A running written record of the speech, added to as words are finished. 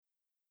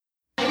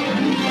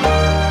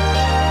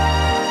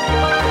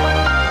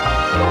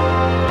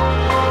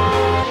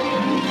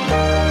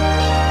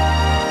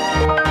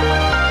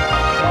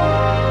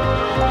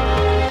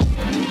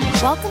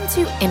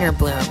to Inner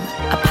Bloom,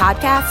 a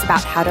podcast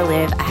about how to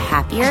live a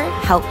happier,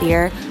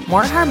 healthier,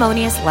 more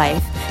harmonious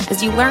life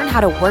as you learn how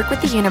to work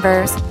with the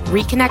universe,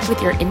 reconnect with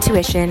your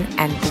intuition,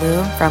 and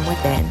bloom from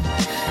within.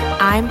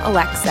 I'm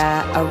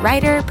Alexa, a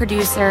writer,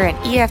 producer, and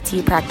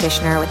EFT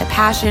practitioner with a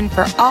passion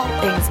for all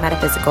things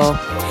metaphysical.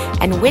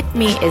 And with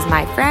me is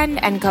my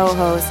friend and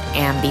co-host,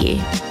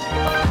 Ambi.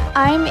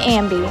 I'm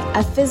Ambi,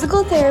 a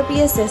physical therapy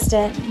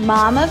assistant,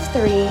 mom of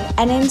 3,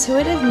 an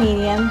intuitive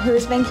medium who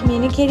has been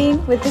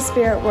communicating with the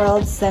spirit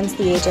world since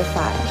the age of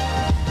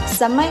 5.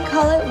 Some might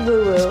call it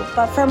woo-woo,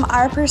 but from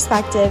our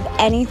perspective,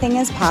 anything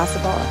is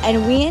possible,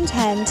 and we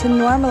intend to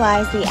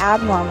normalize the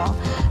abnormal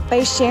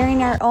by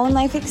sharing our own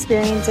life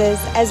experiences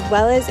as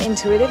well as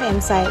intuitive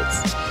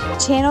insights,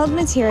 channeled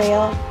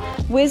material,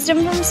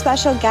 wisdom from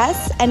special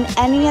guests, and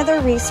any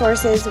other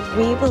resources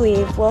we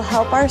believe will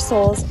help our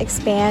souls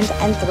expand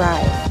and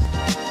thrive.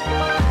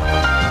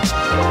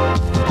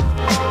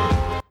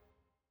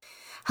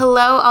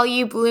 Hello, all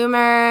you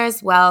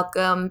bloomers.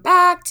 Welcome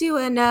back to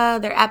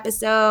another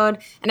episode,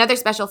 another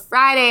special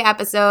Friday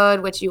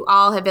episode, which you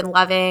all have been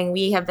loving.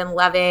 We have been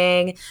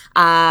loving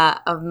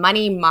of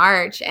Money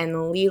March, and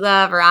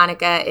Leela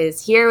Veronica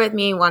is here with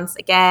me once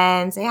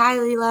again. Say hi,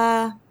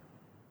 Leela.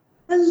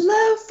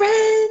 Hello,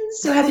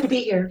 friends. So happy to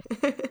be here.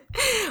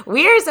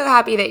 We are so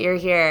happy that you're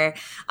here.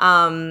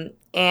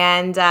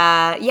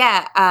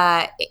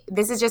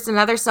 This is just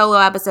another solo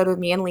episode with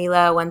me and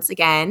Leela once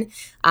again.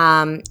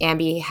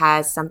 Ambi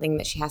has something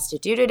that she has to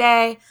do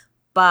today,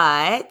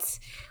 but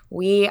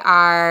we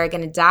are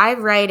going to dive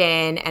right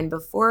in. And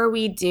before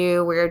we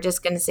do, we're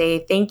just going to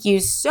say thank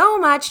you so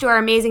much to our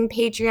amazing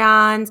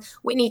Patreons,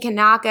 Whitney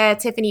Kanaka,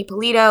 Tiffany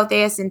Polito,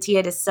 Thea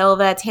Cynthia De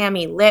Silva,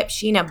 Tammy Lip,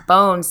 Sheena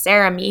Bone,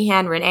 Sarah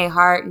Meehan, Renee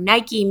Hart,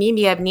 Nike,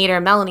 Mimi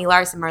Abneder, Melanie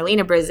Larson,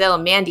 Marlena Brazil,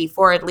 Mandy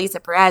Ford, Lisa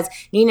Perez,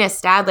 Nina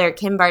Stadler,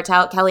 Kim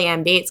Bartelt, Kelly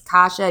Ann Bates,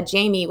 Kasha,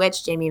 Jamie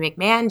Witch, Jamie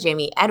McMahon,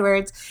 Jamie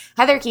Edwards,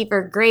 Heather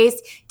Kiefer,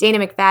 Grace,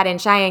 Dana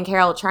McFadden, Cheyenne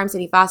Carroll, Charm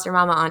City Foster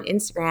Mama on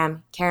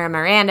Instagram, Kara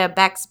Miranda,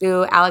 Bex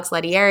Boo, Alex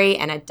Ledieri,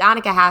 and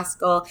Adonica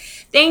Haskell.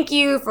 Thank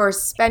you for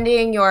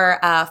spending your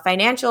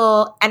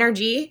financial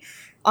energy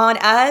on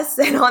us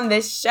and on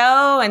this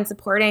show and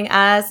supporting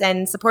us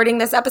and supporting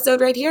this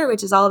episode right here,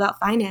 which is all about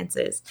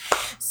finances.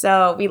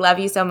 So we love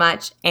you so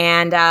much.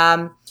 And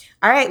all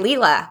right,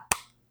 Leela,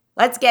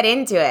 let's get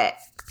into it.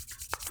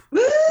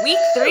 Woo! Week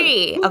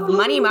 3 of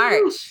Money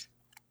March.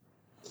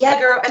 Yeah,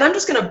 girl. And I'm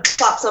just going to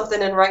plop something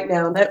in right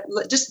now. That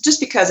just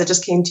because it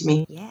just came to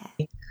me. Yeah.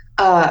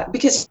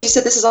 Because you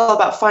said this is all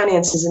about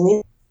finances,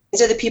 and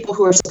these are the people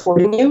who are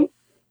supporting you.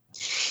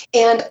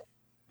 And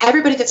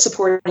everybody that's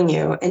supporting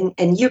you,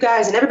 and you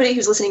guys, and everybody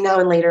who's listening now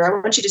and later, I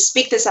want you to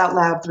speak this out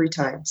loud 3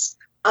 times.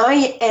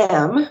 I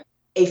am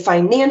a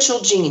financial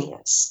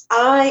genius.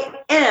 I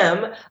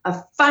am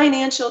a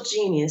financial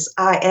genius.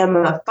 I am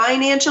a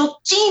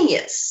financial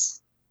genius.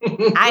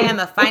 I am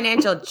a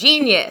financial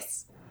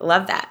genius.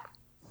 Love that.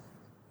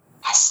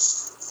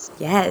 Yes.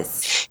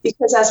 Yes.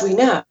 Because as we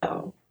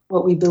know,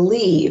 what we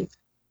believe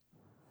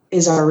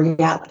is our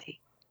reality.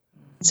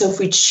 So if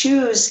we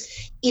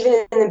choose,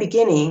 even in the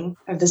beginning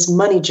of this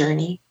money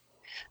journey,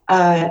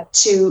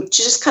 to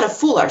just kind of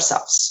fool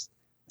ourselves,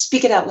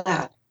 speak it out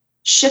loud,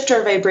 shift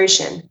our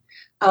vibration.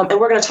 And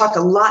we're going to talk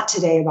a lot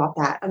today about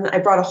that. And I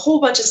brought a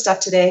whole bunch of stuff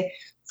today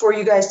for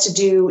you guys to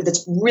do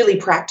that's really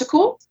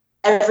practical,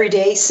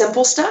 everyday,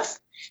 simple stuff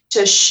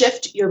to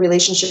shift your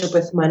relationship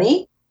with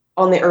money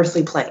on the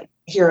earthly plane,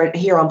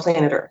 here on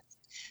planet Earth.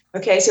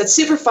 Okay, so it's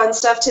super fun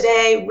stuff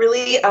today,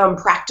 really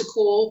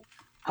practical.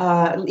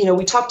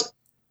 We talked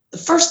the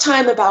first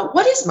time about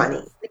what is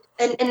money,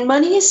 and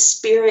money is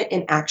spirit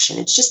in action.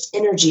 It's just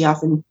energy.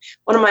 Often,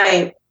 one of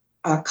my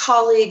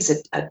colleagues,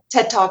 a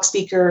TED Talk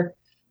speaker,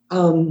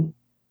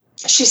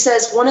 she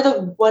says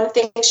one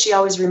thing she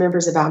always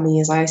remembers about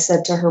me is I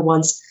said to her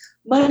once,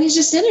 "Money's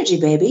just energy,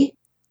 baby."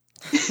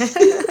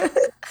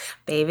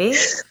 Baby,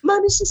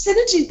 money's just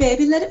energy,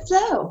 baby. Let it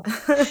flow.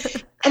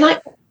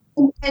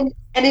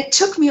 And it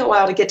took me a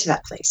while to get to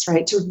that place,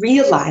 right? To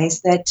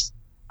realize that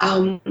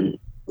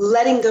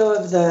letting go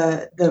of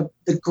the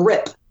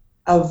grip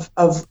of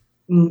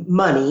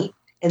money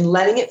and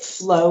letting it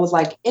flow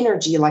like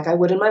energy, like I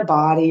would in my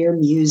body or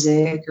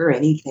music or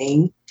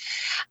anything,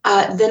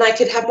 then I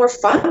could have more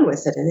fun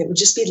with it, and it would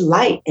just be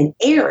light and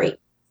airy.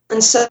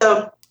 And so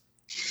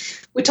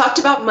we talked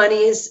about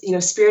money as,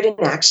 spirit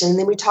in action, and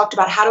then we talked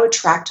about how to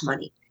attract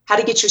money, how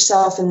to get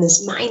yourself in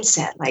this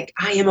mindset, like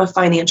I am a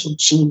financial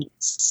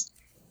genius,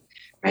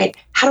 right?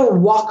 How to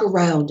walk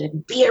around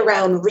and be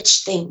around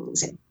rich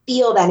things and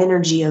feel that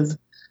energy of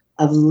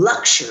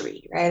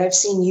luxury, right? I've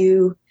seen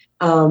you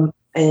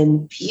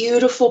in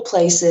beautiful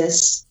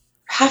places.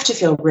 You have to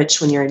feel rich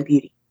when you're in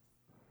beauty.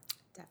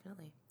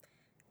 Definitely.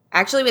 I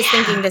actually was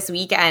thinking this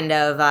weekend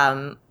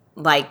of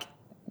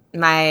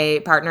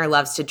my partner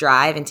loves to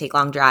drive and take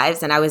long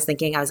drives. And I was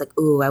like,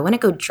 ooh, I want to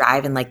go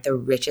drive in like the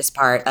richest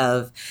part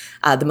of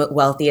the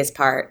wealthiest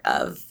part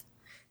of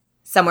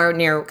somewhere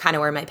near kind of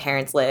where my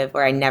parents live,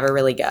 where I never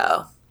really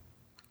go.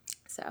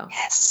 So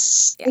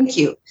yes, yeah. Thank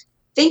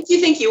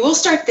you. We'll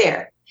start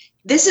there.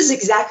 this is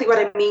exactly what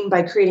I mean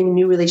by creating a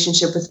new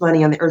relationship with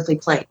money on the earthly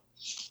plane.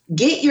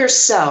 Get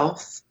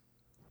yourself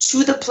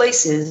to the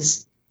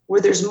places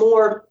where there's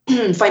more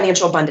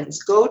financial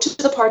abundance. Go to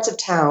the parts of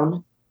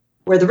town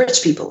where the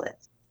rich people live,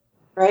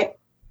 right?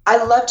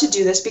 I love to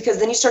do this because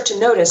then you start to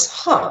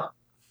notice,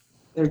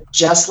 they're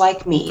just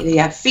like me. They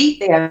have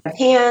feet, they have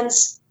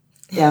hands,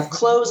 they have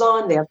clothes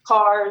on, they have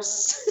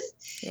cars.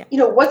 Yeah. You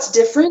know, what's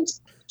different?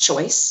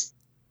 Choice.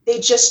 They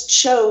just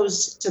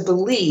chose to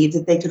believe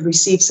that they could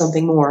receive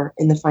something more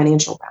in the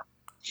financial realm.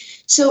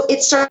 So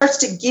it starts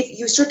to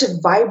you start to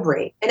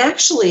vibrate. And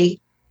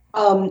actually,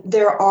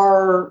 there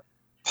are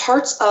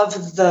parts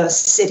of the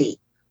city,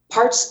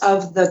 parts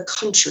of the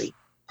country,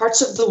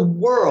 parts of the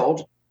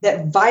world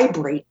that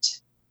vibrate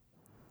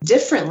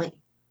differently.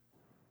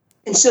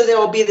 And so there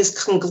will be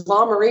this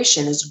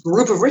conglomeration, this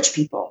group of rich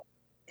people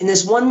in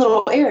this one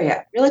little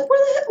area. You're like,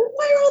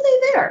 why are all they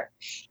there?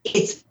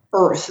 It's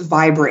Earth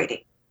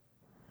vibrating.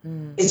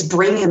 It's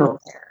bringing them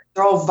there.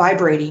 They're all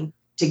vibrating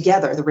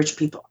together, the rich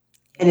people.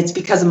 And it's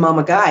because of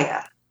Mama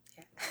Gaia.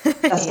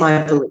 That's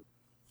my belief.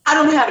 I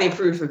don't have any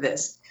proof of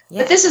this,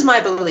 but this is my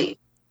belief.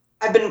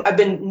 I've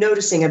been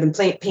noticing, I've been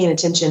paying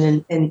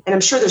attention, and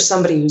I'm sure there's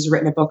somebody who's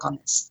written a book on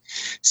this.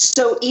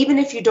 So even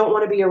if you don't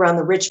want to be around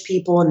the rich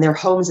people and their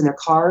homes and their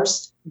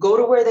cars, go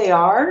to where they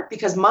are,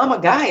 because Mama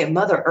Gaia,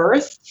 Mother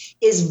Earth,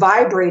 is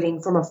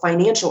vibrating from a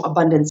financial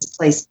abundance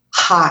place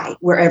high,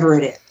 wherever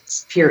it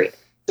is, period.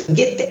 So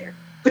get there.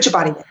 Put your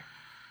body there.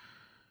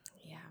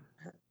 Yeah.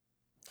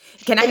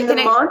 Can I?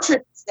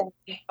 Mantra say,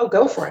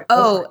 go for it.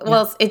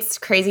 Well, it's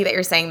crazy that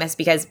you're saying this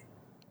because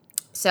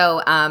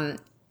so a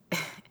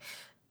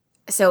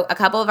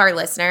couple of our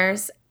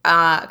listeners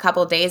a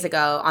couple of days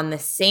ago on the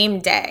same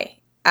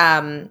day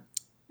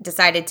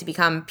decided to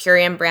become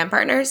Purium brand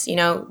partners, you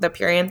know, the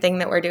Purium thing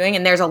that we're doing.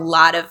 And there's a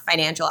lot of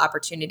financial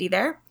opportunity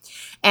there.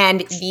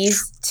 And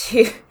these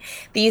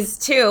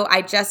two,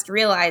 I just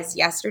realized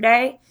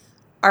yesterday,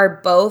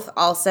 are both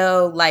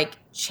also like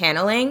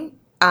channeling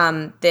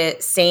the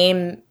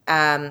same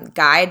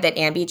guide that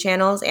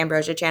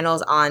Ambrosia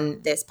channels on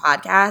this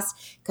podcast.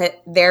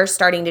 They're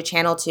starting to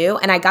channel too.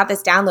 And I got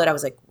this download. I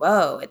was like,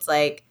 whoa, it's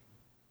like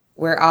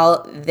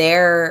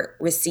they're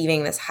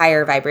receiving this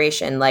higher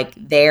vibration. Like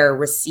they're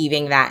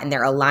receiving that and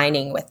they're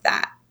aligning with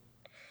that.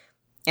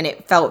 And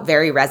it felt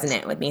very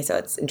resonant with me. So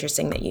it's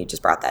interesting that you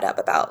just brought that up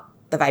about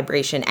the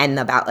vibration and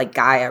about like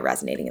Gaia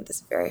resonating at this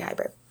very high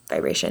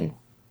vibration.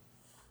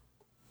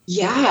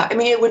 Yeah, I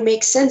mean, it would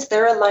make sense.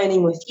 They're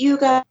aligning with you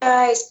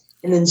guys.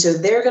 And then so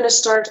they're going to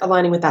start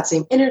aligning with that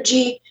same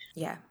energy.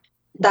 Yeah.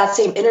 That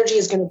same energy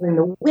is going to bring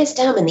the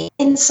wisdom and the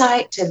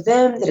insight to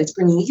them that it's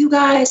bringing you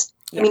guys.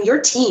 Yeah. I mean, your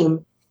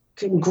team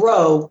can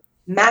grow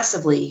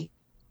massively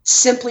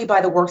simply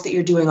by the work that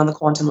you're doing on the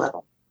quantum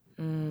level.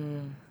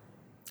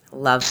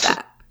 Love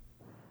that.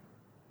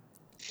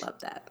 Love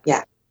that.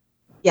 Yeah.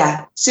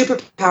 Yeah. Super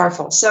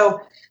powerful.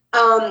 So,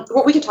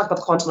 we can talk about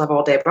the quantum level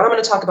all day, but I'm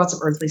going to talk about some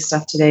earthly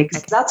stuff today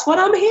because that's what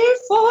I'm here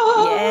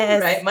for.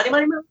 Yes. Right? Money,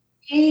 money,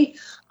 money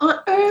on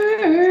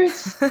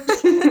earth.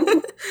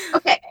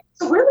 Okay.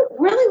 So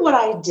really what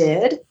I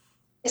did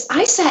is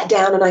I sat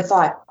down and I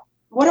thought,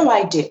 what do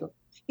I do?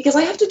 Because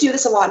I have to do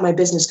this a lot in my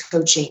business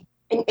coaching.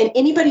 And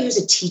anybody who's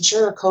a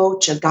teacher, a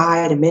coach, a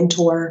guide, a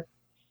mentor,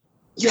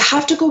 you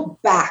have to go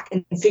back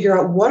and figure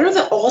out what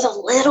are all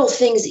the little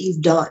things that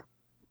you've done.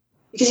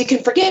 Because you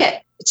can forget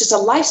it. It's just a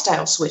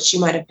lifestyle switch you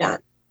might have done.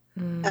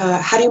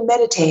 How do you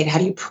meditate? How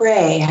do you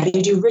pray? How do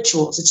you do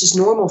rituals? It's just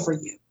normal for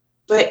you.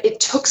 But it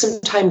took some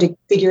time to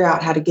figure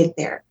out how to get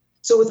there.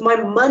 So with my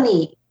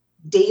money,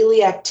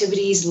 daily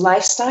activities,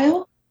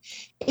 lifestyle,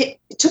 it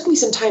took me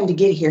some time to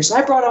get here. So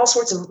I brought all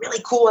sorts of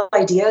really cool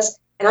ideas,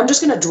 and I'm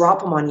just going to drop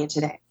them on you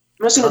today.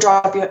 I'm just going to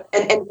drop you.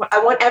 And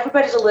I want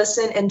everybody to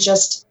listen and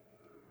just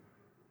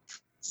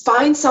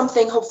find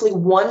something, hopefully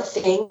one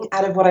thing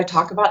out of what I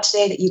talk about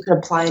today that you can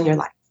apply in your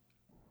life.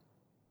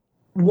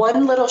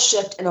 One little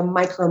shift in a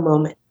micro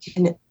moment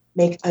can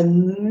make a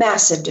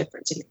massive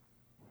difference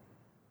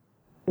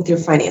with your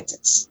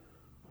finances.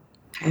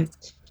 Okay.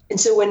 And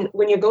so when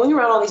you're going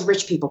around all these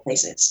rich people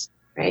places,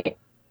 right?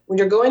 When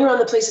you're going around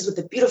the places with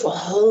the beautiful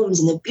homes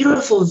and the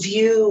beautiful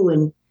view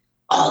and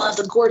all of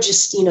the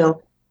gorgeous,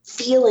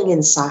 feeling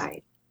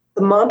inside,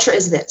 the mantra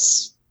is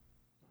this.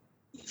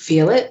 You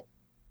feel it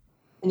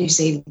and you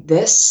say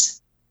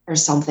this or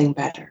something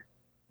better.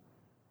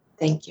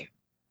 Thank you.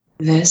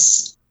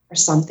 This or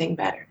something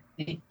better.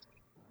 Thank you.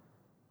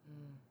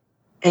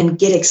 And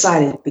get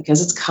excited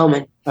because it's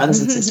coming, brothers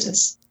and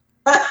sisters.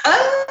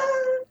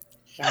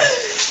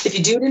 If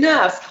you do it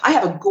enough,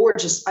 I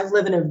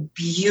live in a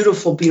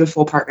beautiful,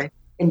 beautiful apartment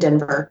in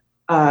Denver.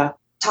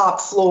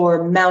 Top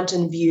floor,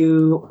 mountain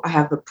view. I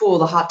have the pool,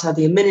 the hot tub,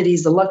 the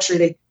amenities, the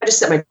luxury. I just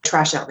set my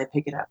trash out and they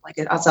pick it up like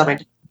outside my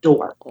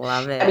door.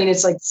 Love it. I mean,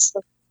 it's like,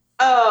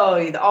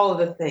 all of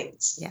the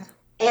things. Yeah.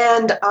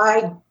 And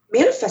I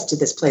manifested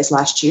this place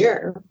last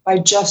year by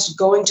just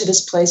going to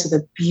this place with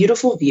a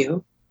beautiful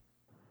view.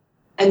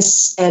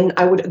 And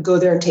I would go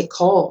there and take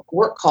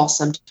work calls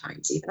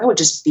sometimes even. I would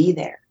just be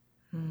there.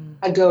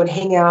 I'd go and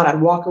hang out.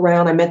 I'd walk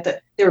around.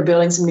 They were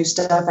building some new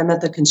stuff. I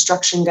met the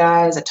construction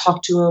guys. I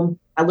talked to them.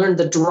 I learned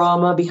the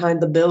drama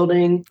behind the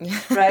building,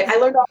 right? I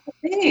learned all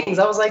the things.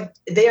 I was like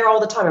there all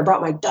the time. I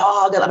brought my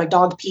dog. I let my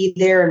dog pee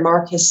there and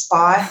mark his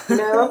spot,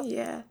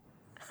 Yeah.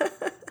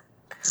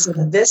 So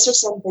this or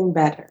something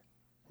better.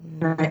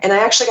 Right? And I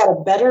actually got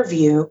a better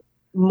view,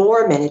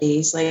 more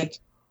amenities. Like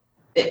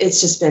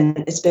it's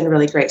been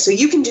really great. So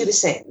you can do the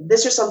same.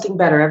 This or something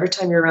better every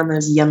time you're around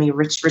those yummy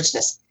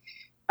richness.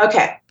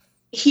 Okay.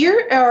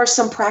 Here are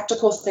some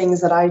practical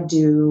things that I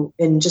do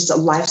in just a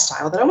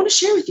lifestyle that I want to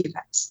share with you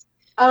guys.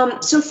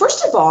 So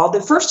first of all,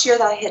 the first year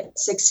that I hit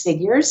 6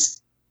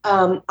 figures,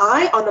 on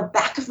the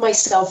back of my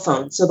cell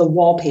phone, so the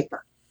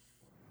wallpaper,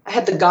 I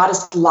had the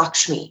goddess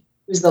Lakshmi,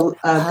 who's the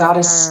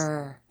goddess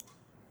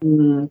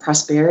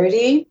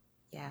prosperity.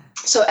 Yeah.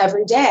 So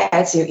every day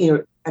I'd say,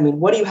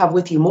 what do you have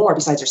with you more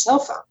besides your cell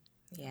phone?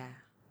 Yeah.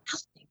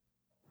 Nothing.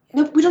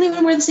 No, we don't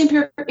even wear the same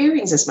pair of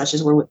earrings as much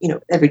as we're,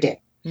 every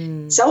day.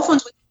 Cell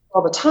phones with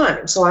all the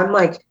time. So I'm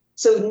like,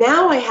 so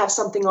now I have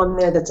something on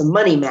there that's a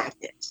money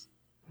magnet.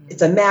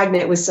 It's a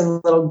magnet with some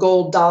little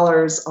gold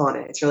dollars on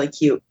it. It's really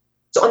cute.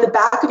 So on the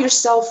back of your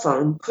cell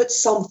phone, put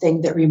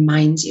something that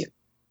reminds you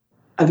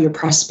of your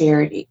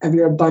prosperity, of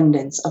your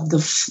abundance, of the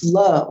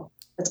flow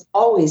that's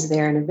always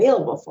there and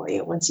available for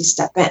you once you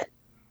step in.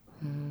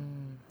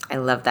 I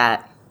love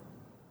that.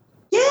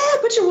 Yeah,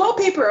 put your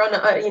wallpaper on,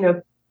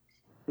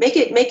 make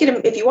it,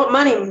 if you want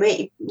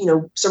money,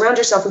 surround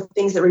yourself with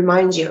things that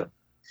remind you.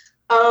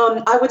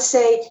 I would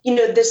say,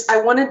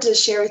 I wanted to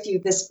share with you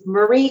this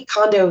Marie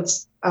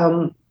Kondo's,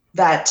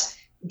 that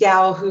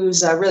gal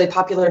who's really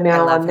popular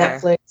now on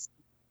Netflix.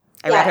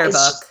 I read her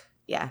book.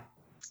 Yeah,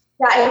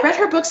 I read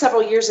her book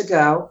several years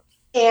ago,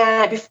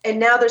 and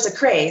now there's a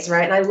craze,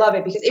 right? And I love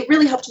it because it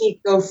really helped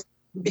me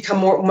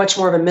become much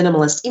more of a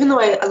minimalist. Even though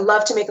I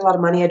love to make a lot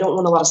of money, I don't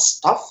want a lot of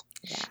stuff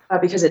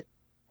because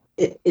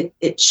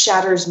it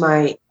shatters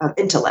my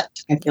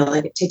intellect. I feel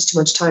like it takes too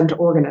much time to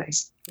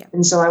organize. Yeah.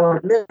 And so I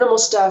want minimal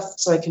stuff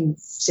so I can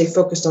stay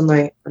focused on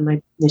my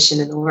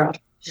mission in the world.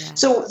 Yeah.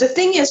 So the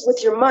thing is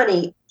with your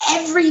money,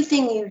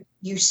 everything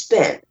you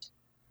spend,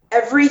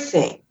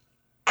 everything,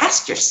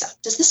 ask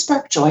yourself, does this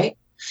spark joy?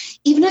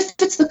 Even if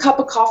it's the cup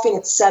of coffee and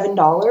it's $7,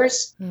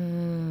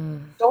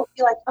 don't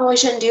be like, oh, I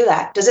shouldn't do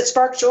that. Does it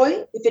spark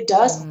joy? If it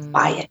does,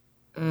 buy it.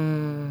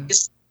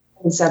 It's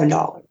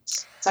 $7.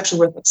 It's actually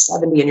worth like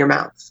 70 in your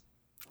mouth.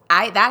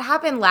 That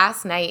happened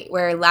last night,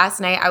 where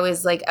last night I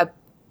was like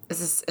this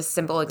is a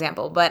simple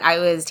example, but I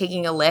was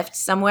taking a Lyft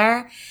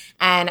somewhere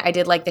and I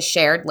did like the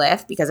shared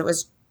Lyft because it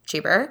was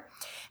cheaper.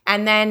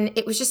 And then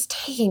it was just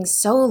taking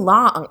so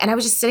long. And I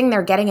was just sitting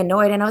there getting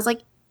annoyed. And I was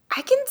like,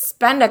 I can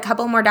spend a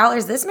couple more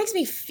dollars. This makes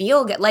me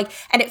feel good.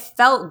 And it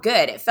felt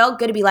good. It felt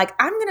good to be like,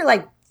 I'm going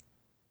to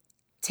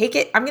take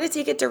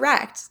it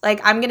direct.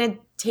 I'm going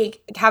to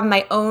have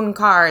my own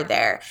car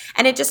there.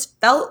 And it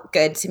just felt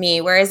good to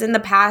me. Whereas in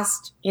the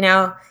past,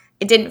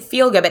 it didn't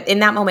feel good, but in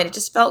that moment, it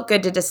just felt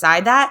good to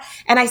decide that.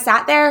 And I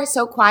sat there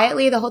so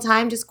quietly the whole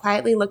time, just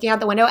quietly looking out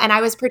the window. And I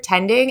was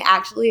pretending,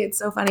 actually, it's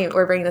so funny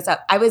we're bringing this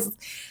up. I was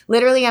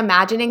literally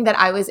imagining that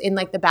I was in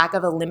the back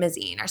of a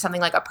limousine or something,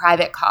 like a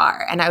private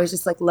car. And I was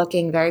just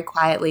looking very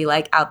quietly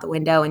out the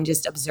window and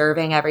just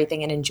observing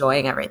everything and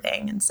enjoying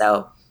everything. And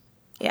so,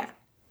 yeah.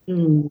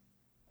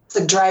 It's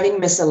like driving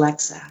Miss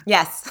Alexa.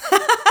 Yes.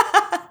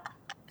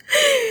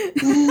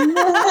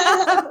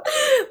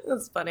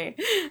 That's funny.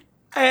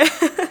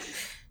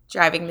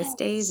 Driving Miss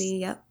Daisy.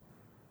 Yep.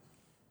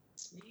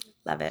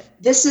 Love it.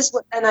 This is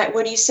what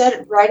you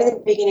said right in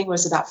the beginning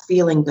was about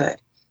feeling good.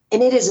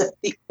 And it is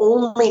the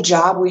only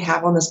job we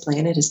have on this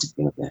planet is to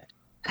feel good.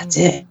 That's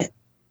it.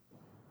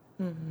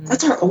 Mm-hmm.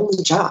 That's our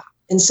only job.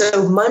 And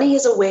so money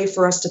is a way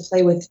for us to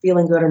play with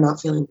feeling good or not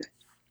feeling good.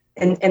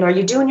 And are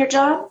you doing your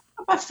job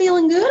about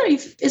feeling good? Or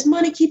is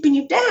money keeping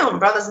you down,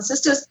 brothers and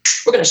sisters?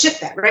 We're going to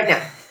shift that right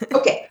now.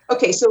 Okay.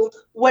 So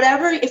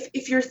whatever,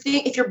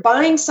 if you're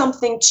buying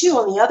something too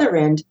on the other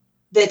end,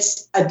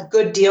 that's a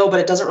good deal, but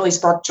it doesn't really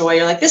spark joy.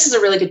 You're like, this is a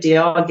really good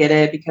deal. I'll get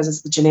it because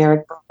it's the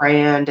generic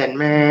brand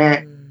and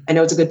I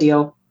know it's a good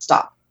deal.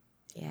 Stop.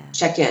 Yeah.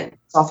 Check in.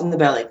 Soften the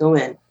belly. Go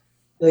in.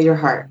 Feel your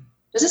heart.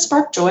 Does it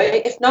spark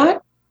joy? If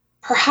not,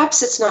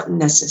 perhaps it's not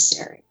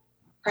necessary.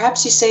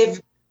 Perhaps you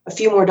save a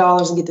few more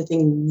dollars and get the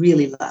thing you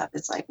really love.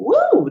 It's like,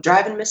 woo,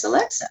 driving Miss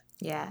Alexa.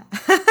 Yeah.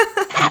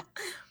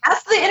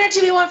 That's the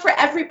energy we want for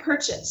every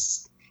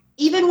purchase.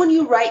 Even when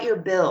you write your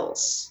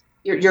bills,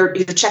 your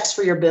checks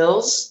for your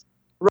bills,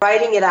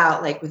 writing it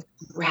out with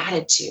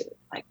gratitude.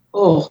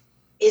 Oh,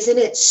 isn't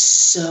it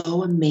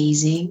so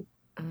amazing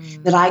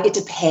that I get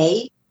to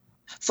pay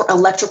for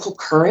electrical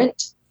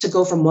current to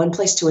go from one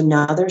place to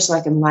another so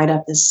I can light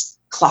up this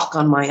clock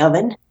on my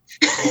oven?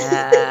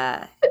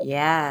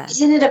 Yeah.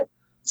 Isn't it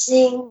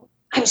amazing?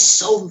 I'm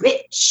so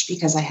rich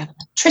because I have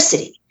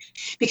electricity.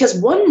 Because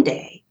one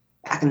day,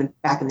 back in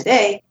the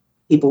day,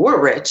 people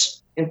were rich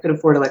and could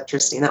afford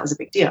electricity, and that was a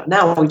big deal.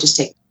 Now we just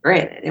take it for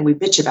granted and we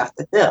bitch about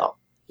the bill.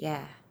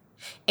 Yeah.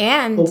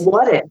 And but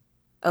what if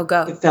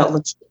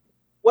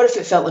what if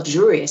it felt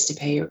luxurious to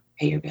pay your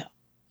bill?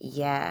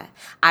 Yeah.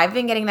 I've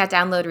been getting that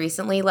download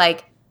recently.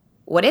 Like,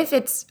 what if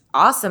it's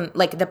awesome?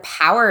 Like, the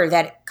power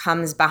that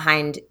comes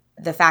behind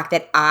the fact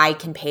that I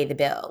can pay the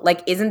bill.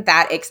 Like, isn't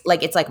that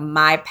like, it's like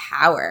my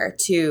power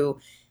to,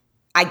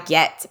 I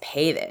get to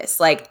pay this.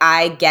 Like,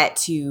 I get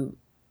to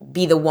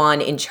be the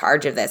one in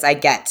charge of this. I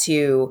get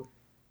to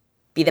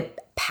be the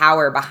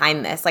power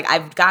behind this. Like,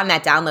 I've gotten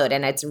that download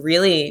and it's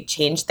really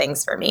changed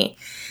things for me.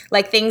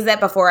 Like, things that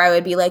before I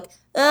would be like,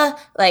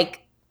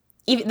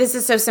 even, this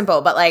is so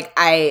simple, but like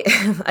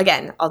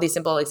again, all these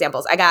simple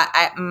examples.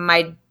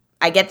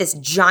 I get this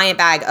giant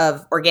bag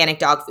of organic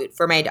dog food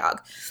for my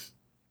dog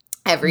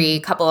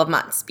every couple of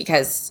months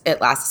because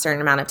it lasts a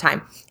certain amount of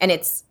time. And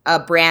it's a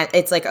brand,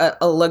 it's like a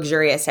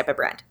luxurious type of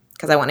brand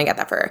because I want to get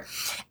that for her.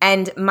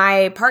 And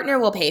my partner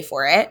will pay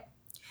for it.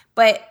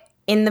 But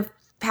in the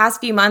past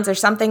few months or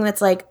something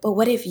that's like, but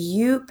what if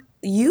you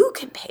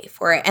can pay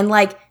for it? And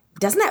like,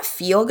 doesn't that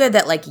feel good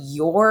that like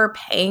you're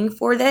paying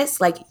for this?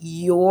 Like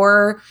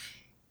you're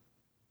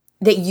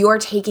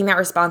taking that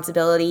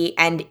responsibility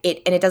and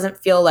it doesn't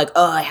feel like,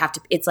 oh, I have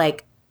to, it's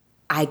like,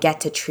 I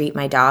get to treat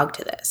my dog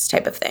to this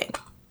type of thing.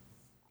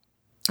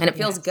 And it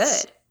feels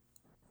good.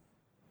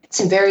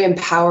 It's very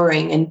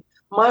empowering. And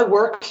my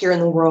work here in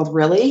the world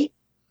really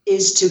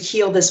is to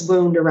heal this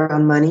wound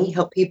around money,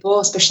 help people,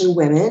 especially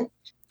women,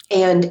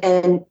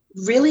 and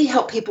really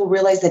help people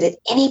realize that at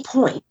any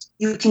point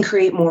you can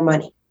create more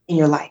money in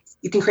your life.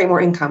 You can create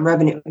more income,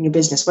 revenue in your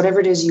business, whatever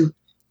it is,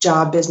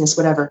 job, business,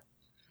 whatever.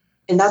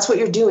 And that's what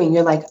you're doing.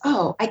 You're like,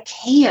 oh, I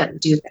can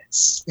do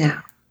this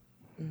now.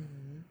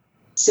 Mm-hmm.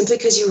 Simply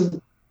because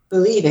you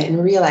believe it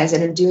and realize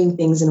it and doing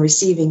things and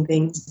receiving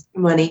things,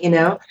 money,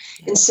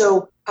 And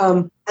so I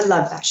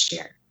love that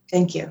share.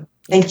 Thank you.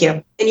 Thank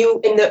you.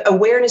 And the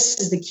awareness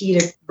is the key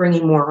to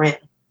bringing more in.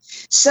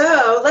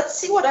 So let's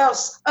see what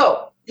else.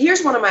 Oh,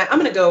 here's one of my, I'm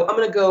going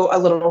to go a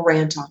little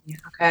rant on you.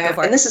 Okay.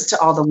 And this is to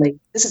all the ladies.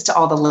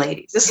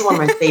 This is one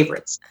of my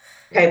favorites.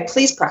 Okay.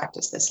 Please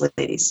practice this,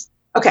 ladies.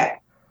 Okay.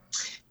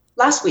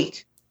 Last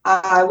week,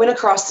 I went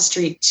across the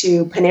street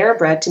to Panera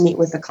Bread to meet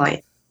with a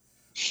client.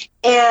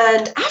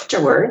 And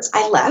afterwards,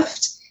 I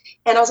left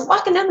and I was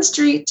walking down the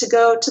street to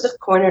go to the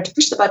corner to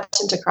push the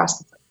button to cross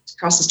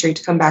the street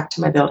to come back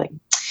to my building.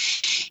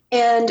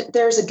 And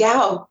there's a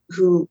gal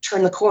who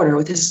turned the corner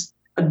with this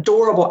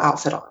adorable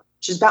outfit on.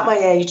 She's about my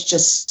age,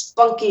 just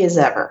spunky as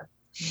ever.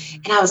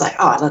 And I was like,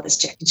 oh, I love this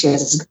chick. And she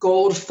has this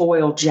gold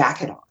foil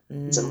jacket on,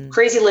 and some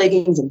crazy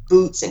leggings and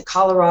boots in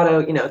Colorado.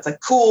 It's like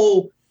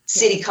cool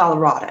city,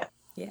 Colorado.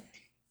 Yeah.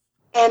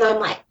 And I'm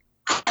like,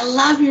 I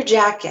love your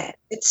jacket.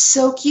 It's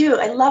so cute.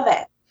 I love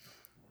it.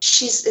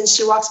 She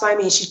walks by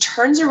me and she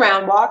turns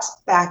around, walks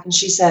back, and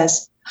she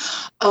says,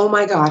 oh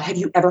my God, have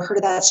you ever heard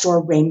of that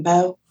store,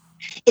 Rainbow?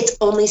 It's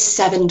only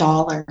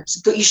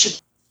 $7. But you should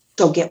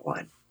go get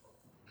one.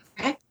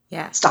 Okay?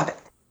 Yeah. Stop it.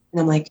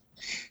 And I'm like,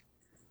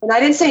 and I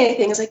didn't say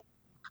anything. I was like,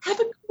 have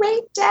a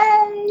great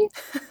day.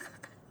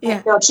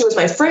 Yeah. Now, if she was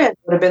my friend, I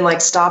would have been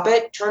like, stop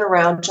it, turn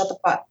around, shut the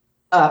fuck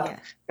up. Yeah.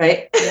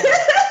 Right?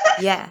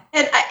 Yeah.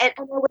 And I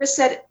would have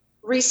said,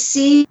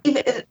 receive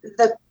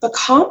the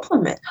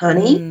compliment,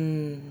 honey.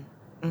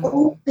 Mm-hmm.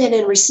 Open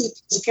and receive.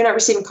 Because if you're not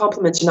receiving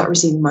compliments, you're not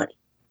receiving money.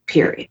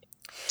 Period.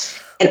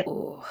 And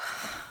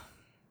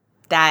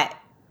that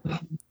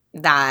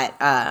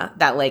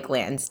like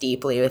lands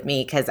deeply with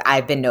me because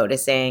I've been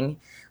noticing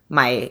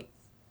my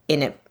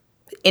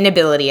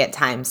inability at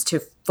times to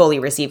fully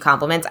receive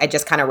compliments. I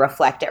just kind of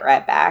reflect it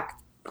right back.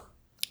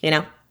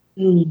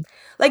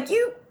 Like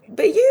you,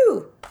 but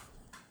you.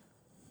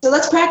 So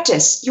let's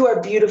practice. You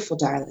are beautiful,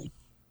 darling.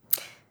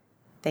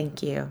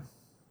 Thank you.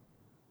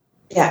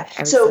 Yeah.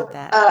 So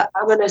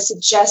I'm going to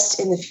suggest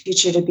in the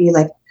future to be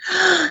like,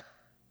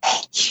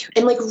 thank you.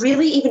 And like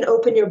really even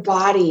open your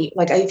body.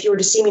 Like if you were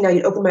to see me now,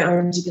 you'd open my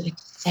arms, you'd be like,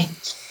 thank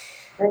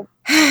you. Right?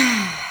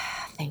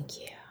 Thank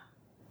you.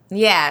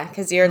 Yeah.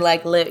 Cause you're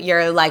like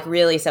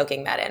really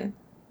soaking that in.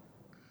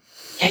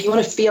 Yeah. You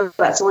want to feel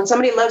that. So when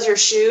somebody loves your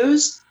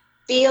shoes,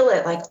 feel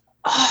it like,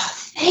 oh,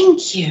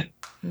 thank you.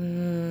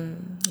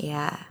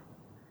 Yeah.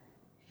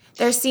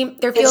 There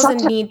feels a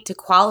need to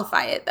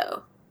qualify it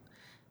though.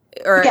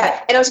 And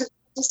I was going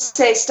to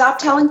say, stop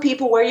telling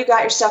people where you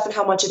got your stuff and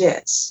how much it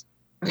is.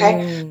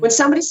 Okay. When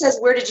somebody says,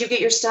 where did you get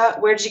your stuff?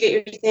 Where did you get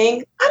your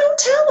thing? I don't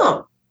tell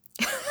them.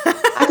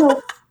 I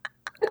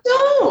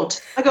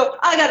don't. I go,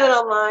 I got it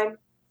online.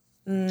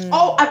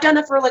 Oh, I've done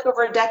it for like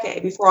over a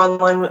decade before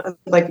online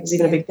was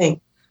even a big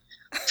thing.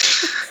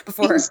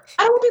 Because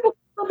I don't want people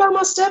to buy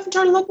my stuff and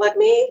trying to look like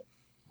me.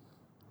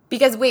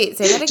 Because wait,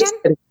 say that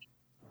again?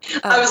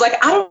 I was like,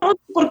 I don't want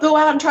people to go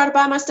out and try to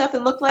buy my stuff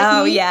and look like me.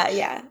 Oh,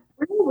 yeah.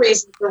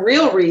 The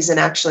real reason,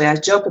 actually, I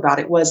joke about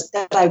it, was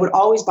that I would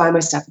always buy my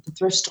stuff at the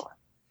thrift store,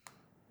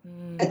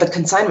 at the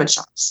consignment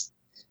shops.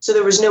 So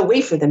there was no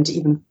way for them to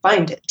even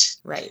find it.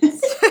 Right.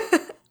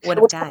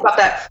 We'll talk about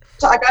that.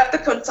 So I got the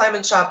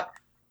consignment shop,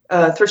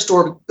 thrift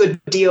store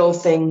good deal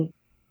thing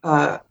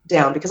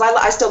down because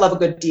I still love a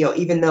good deal,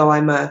 even though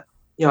I'm I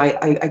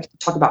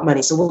talk about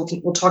money. So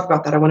we'll talk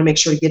about that. I want to make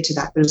sure we get to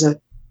that. There's a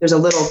there's a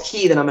little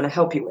key that I'm going to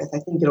help you with. I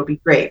think it'll be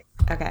great.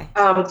 Okay.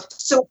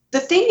 So the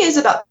thing is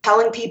about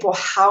telling people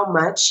how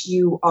much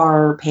you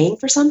are paying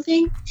for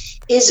something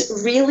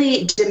is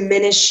really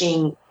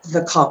diminishing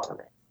the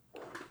compliment.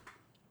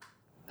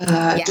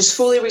 Yes. Just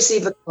fully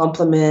receive the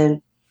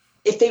compliment.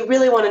 If they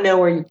really want to know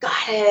where you got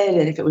it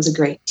and if it was a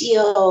great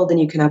deal, then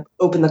you can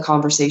open the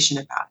conversation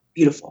about it.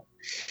 Beautiful.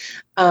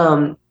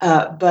 But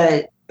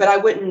I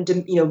wouldn't,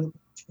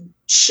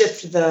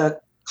 shift the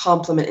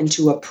compliment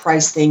into a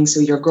price thing so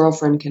your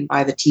girlfriend can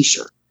buy the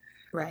t-shirt.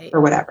 Right.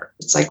 Or whatever.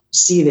 It's like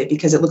receive it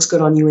because it looks good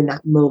on you in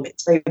that moment.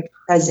 It's very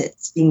present.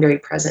 It's being very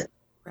present.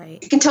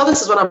 Right. You can tell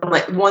this is what I'm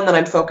like, one that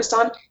I'm focused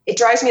on. It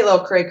drives me a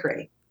little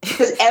cray-cray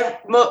because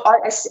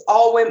I see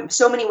all women,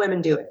 so many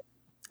women do it.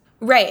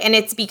 Right. And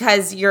it's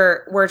because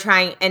we're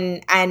trying,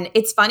 and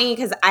it's funny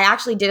because I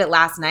actually did it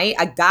last night.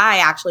 A guy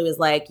actually was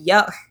like,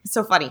 yo, it's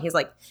so funny. He's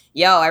like,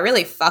 yo, I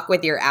really fuck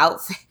with your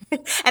outfit.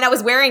 And I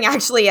was wearing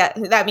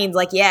that means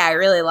like, yeah, I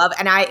really love it.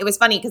 And it was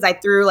funny because I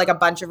threw like a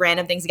bunch of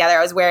random things together.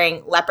 I was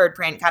wearing leopard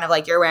print, kind of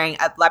like you're wearing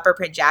a leopard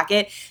print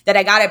jacket that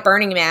I got at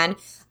Burning Man,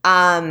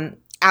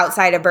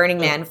 outside of Burning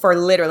Man for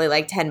literally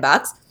like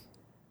 $10.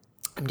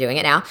 I'm doing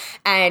it now.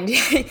 And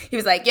he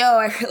was like, yo,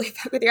 I really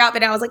fuck with your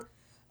outfit. And I was like,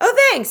 oh,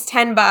 thanks.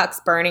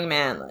 $10, Burning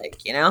Man,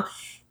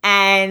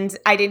 and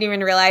I didn't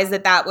even realize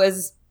that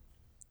was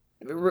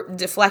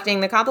deflecting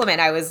the compliment.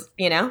 I was,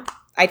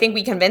 I think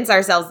we convince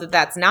ourselves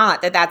that's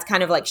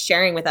kind of like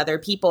sharing with other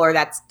people, or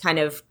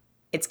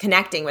it's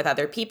connecting with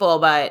other people,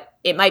 but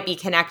it might be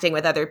connecting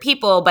with other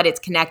people, but it's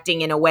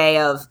connecting in a way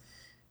of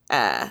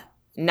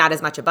not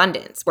as much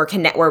abundance.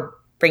 We're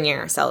bringing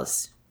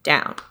ourselves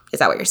down. Is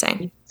that what you're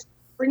saying?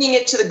 Bringing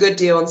it to the good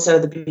deal instead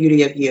of the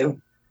beauty of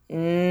you. So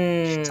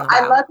wow.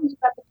 I love that you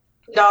got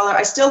the $10.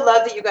 I still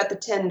love that you got the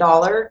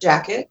 $10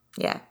 jacket.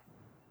 Yeah.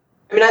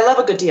 I mean, I love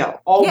a good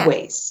deal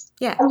always.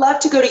 Yeah. I love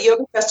to go to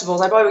yoga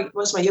festivals. I buy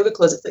most of my yoga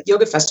clothes at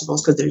yoga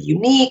festivals because they're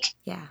unique.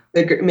 Yeah.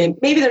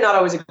 Maybe they're not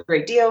always a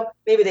great deal.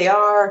 Maybe they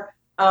are,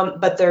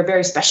 but they're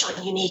very special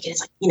and unique. And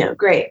it's like,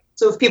 great.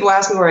 So if people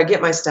ask me where I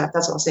get my stuff,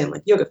 that's what I'll say. I'm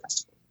like, yoga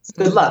festivals.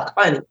 Good luck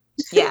finding it.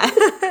 Yeah.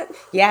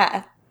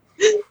 Yeah.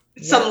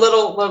 Some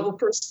little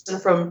person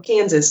from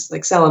Kansas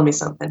like selling me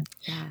something.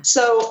 Yeah.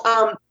 So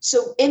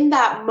in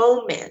that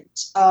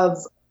moment of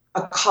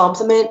a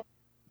compliment,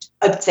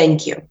 a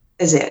thank you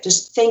is it.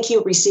 Just thank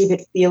you, receive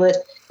it, feel it.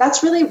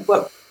 That's really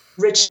what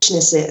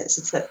richness is.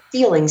 It's that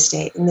feeling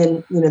state. And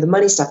then, the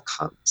money stuff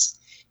comes.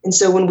 And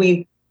so when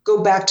we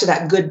go back to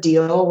that good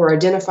deal, we're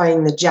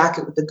identifying the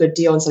jacket with the good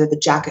deal instead of the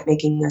jacket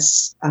making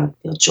us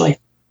feel joyful.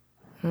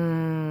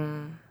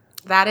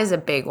 That is a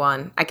big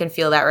one. I can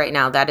feel that right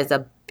now. That is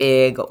a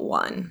big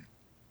one.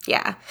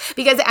 Yeah.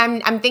 Because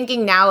I'm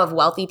thinking now of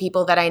wealthy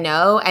people that I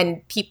know,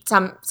 and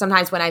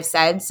sometimes when I've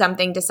said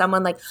something to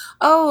someone like,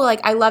 oh, like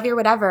I love your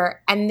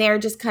whatever, and they're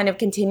just kind of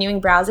continuing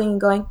browsing and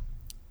going,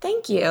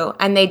 thank you.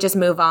 And they just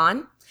move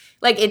on.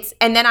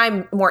 And then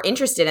I'm more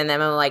interested in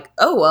them. I'm like,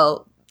 oh,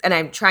 well, and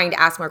I'm trying to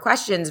ask more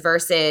questions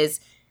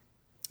versus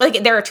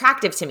like they're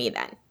attractive to me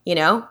then,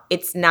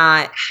 it's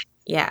not.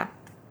 Yeah.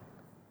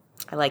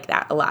 I like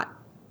that a lot.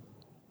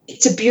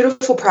 It's a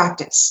beautiful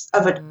practice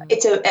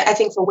I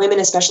think for women,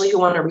 especially who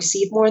want to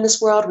receive more in this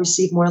world,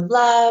 receive more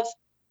love,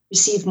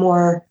 receive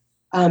more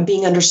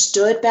being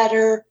understood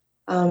better,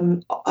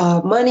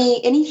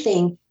 money,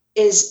 anything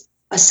is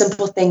a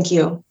simple thank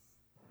you.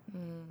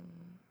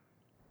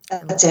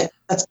 That's it.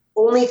 That's the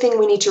only thing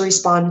we need to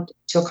respond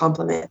to a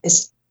compliment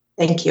is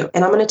thank you.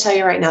 And I'm going to tell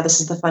you right now,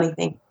 this is the funny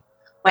thing.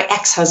 My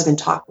ex-husband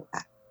taught me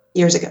that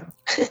years ago.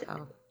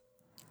 Oh.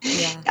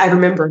 Yeah. I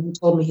remember he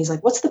told me, he's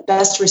like, what's the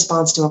best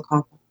response to a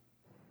compliment?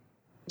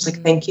 I was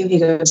like, thank you. He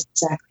goes,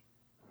 exactly.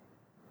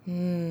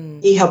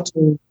 He helped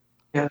me,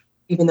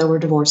 even though we're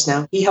divorced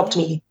now, he helped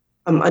me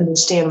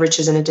understand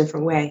riches in a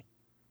different way.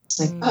 It's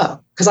like,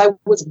 because I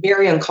was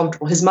very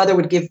uncomfortable.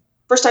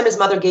 First time his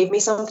mother gave me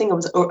something, it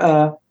was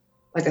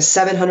like a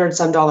 $700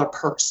 some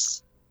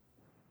purse.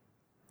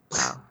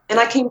 Wow. And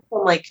I came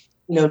from I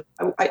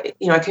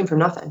came from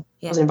nothing.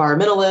 Yeah. I was an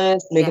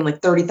environmentalist, making like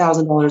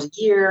 $30,000 a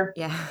year.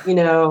 Yeah.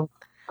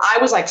 I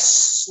was like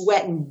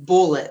sweating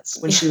bullets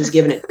when she was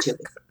giving it to me.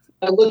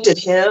 I looked at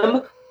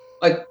him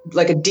like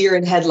a deer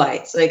in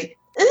headlights, like,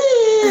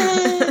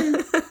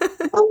 I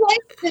don't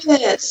like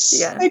this.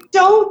 Yeah. I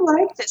don't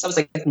like this. I was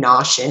like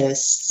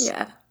nauseous.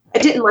 Yeah. I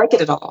didn't like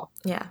it at all.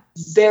 Yeah.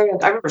 I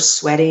remember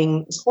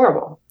sweating. It was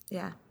horrible.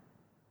 Yeah.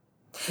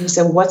 And he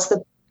said, what's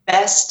the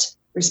best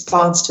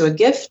response to a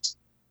gift?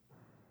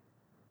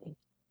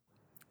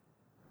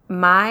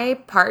 My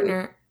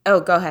partner.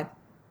 Oh, go ahead.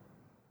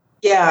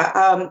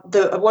 Yeah.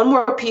 The one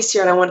more piece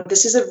here, and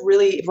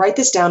write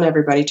this down,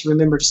 everybody, to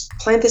remember. Just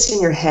plant this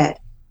in your head.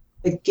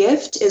 The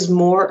gift is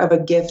more of a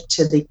gift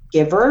to the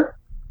giver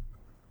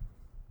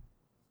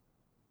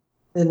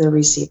than the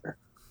receiver.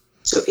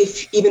 So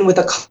if even with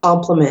a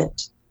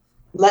compliment,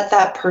 let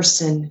that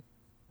person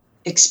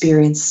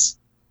experience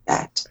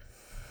that.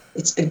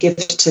 It's a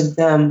gift to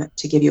them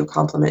to give you a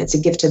compliment. It's a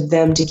gift to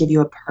them to give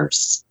you a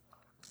purse.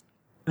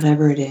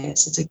 Whatever it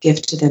is, it's a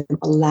gift to them.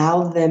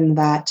 Allow them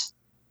that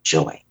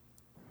joy.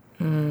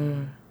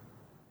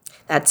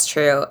 That's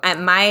true.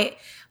 And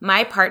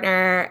my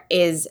partner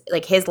is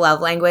like, his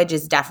love language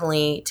is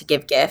definitely to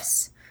give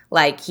gifts.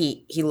 Like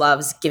he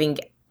loves giving,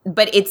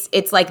 but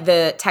it's like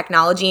the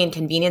technology and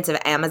convenience of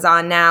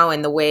Amazon now,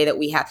 and the way that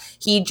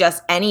he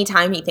just,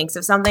 anytime he thinks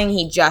of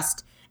something,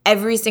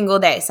 every single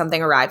day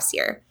something arrives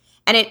here.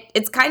 And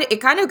it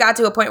kind of got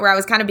to a point where I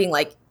was kind of being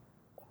like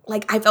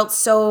I felt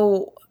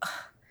so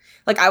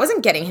like I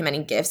wasn't getting him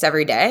any gifts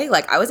every day.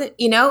 Like I wasn't,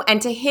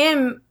 and to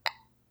him,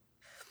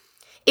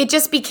 it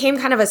just became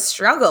kind of a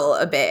struggle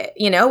a bit,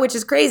 which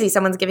is crazy.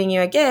 Someone's giving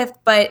you a gift.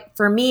 But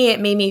for me, it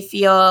made me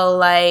feel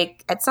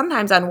like at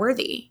sometimes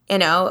unworthy,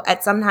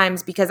 at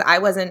sometimes, because I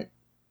was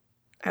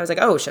like,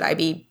 oh, should I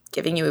be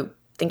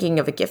thinking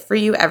of a gift for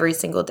you every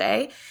single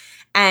day?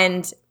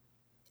 And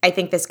I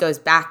think this goes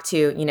back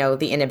to,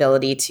 the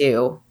inability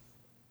to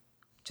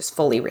just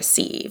fully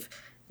receive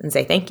and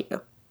say thank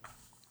you.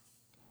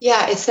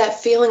 Yeah, it's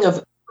that feeling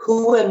of,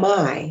 who am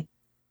I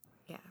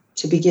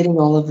to be getting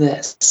all of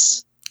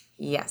this?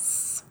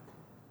 Yes.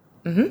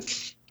 Mm-hmm.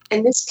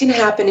 And this can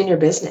happen in your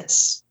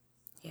business.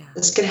 Yeah.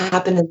 This can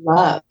happen in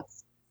love,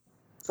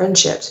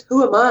 friendships.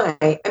 Who am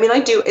I? I mean,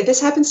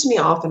 this happens to me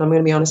often, I'm going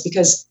to be honest,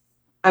 because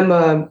I'm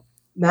a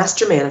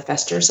master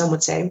manifester, some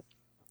would say.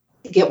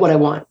 I get what I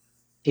want,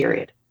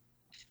 period.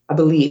 I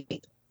believe.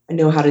 I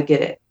know how to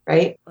get it,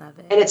 right? Love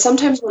it. And it's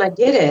sometimes when I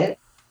get it,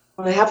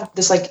 when I have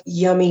this like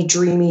yummy,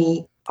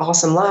 dreamy,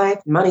 awesome life,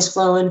 money's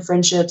flowing,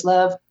 friendships,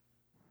 love,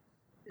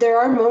 there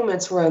are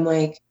moments where I'm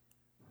like,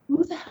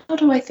 who the hell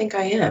do I think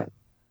I am?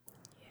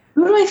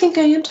 Who do I think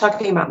I am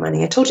talking about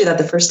money? I told you that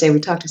the first day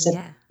we talked. I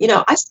said,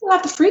 I still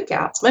have the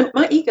freakouts.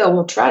 My ego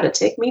will try to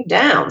take me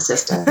down,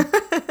 sister.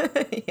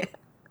 Yeah.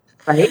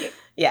 Right?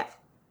 Yeah.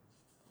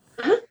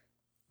 Uh-huh.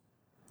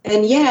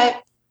 And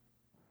yet,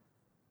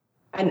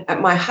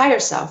 my higher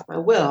self, my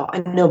will, I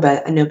know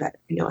better. I know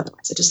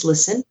otherwise. I just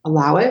listen,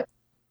 allow it.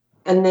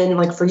 And then,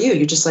 like for you,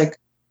 you're just like,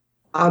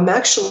 I'm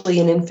actually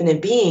an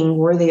infinite being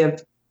worthy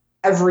of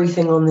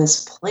everything on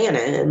this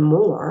planet and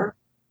more.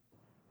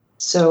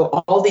 So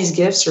all these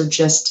gifts are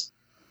just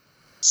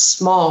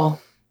small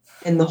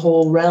in the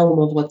whole realm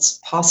of what's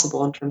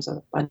possible in terms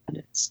of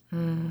abundance.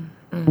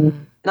 Mm-hmm.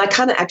 And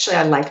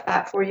I like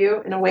that for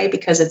you in a way,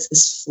 because it's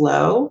this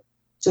flow.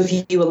 So if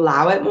you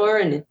allow it more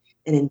and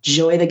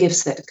enjoy the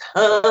gifts that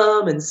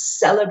come and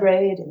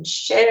celebrate and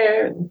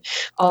share and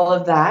all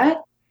of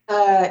that,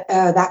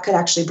 that could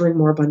actually bring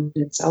more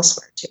abundance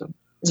elsewhere too.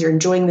 As you're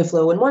enjoying the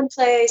flow in one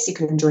place, you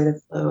can enjoy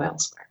the flow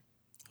elsewhere.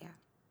 Yeah.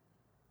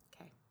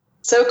 Okay.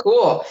 So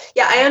cool.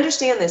 Yeah, I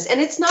understand this. And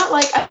it's not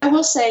like, I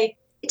will say,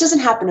 it doesn't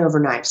happen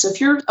overnight. So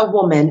if you're a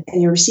woman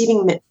and you're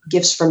receiving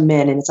gifts from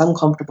men and it's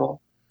uncomfortable,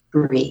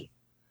 breathe.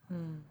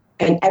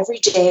 And every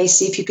day,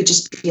 see if you could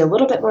just be a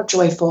little bit more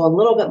joyful, a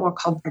little bit more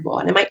comfortable.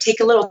 And it might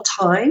take a little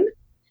time,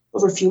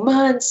 over a few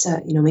months,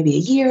 maybe a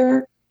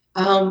year,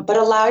 but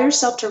allow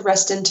yourself to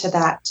rest into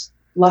that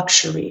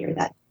luxury or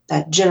that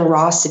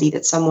generosity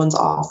that someone's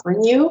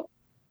offering you,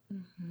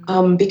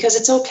 because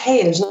it's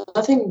okay. There's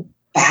nothing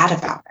bad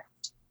about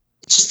it.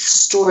 It's just the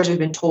stories we've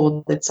been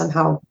told that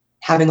somehow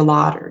having a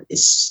lot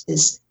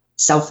is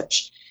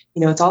selfish.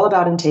 It's all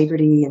about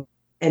integrity.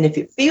 And if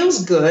it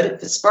feels good,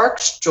 if it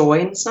sparks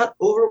joy, and it's not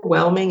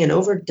overwhelming and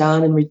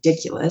overdone and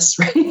ridiculous,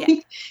 right? Yeah.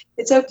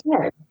 It's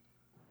okay.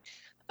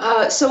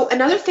 So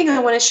another thing I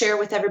want to share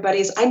with everybody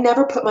is I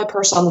never put my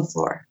purse on the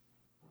floor.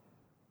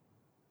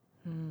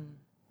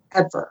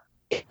 Ever.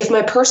 If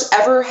my purse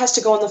ever has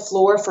to go on the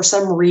floor for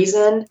some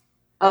reason,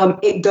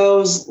 it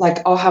goes like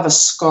I'll have a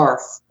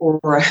scarf or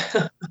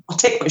I'll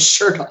take my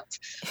shirt off.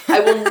 I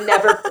will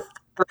never,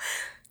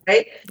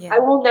 right? Yeah. I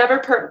will never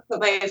put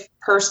my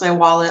purse, my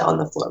wallet on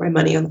the floor, my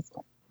money on the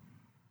floor.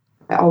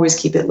 I always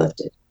keep it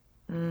lifted.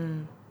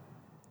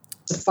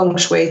 It's a feng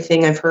shui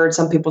thing. I've heard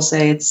some people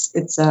say it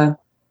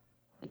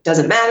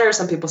doesn't matter.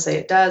 Some people say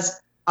it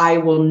does.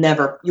 You will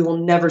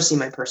never see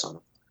my purse on the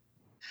floor.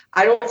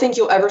 I don't think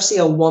you'll ever see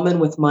a woman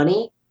with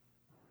money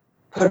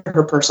put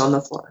her purse on the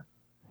floor.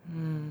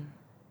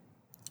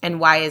 And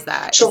why is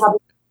that?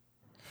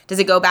 Does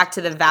it go back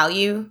to the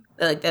value?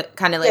 Like the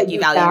kind of like you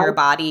value your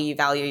body, you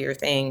value your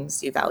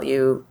things, you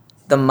value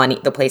the money,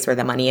 the place where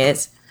the money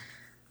is?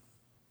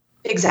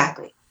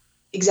 Exactly.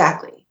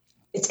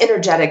 It's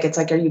energetic. It's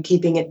like, are you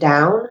keeping it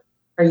down?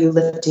 Are you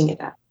lifting it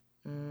up?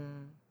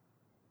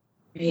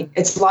 Right?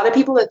 It's a lot of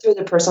people that throw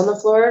their purse on the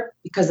floor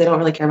because they don't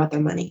really care about their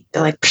money.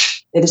 They're like,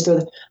 they just throw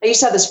I used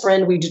to have this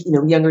friend,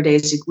 younger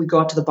days, we'd go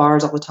out to the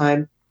bars all the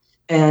time.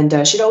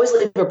 And she'd always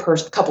leave her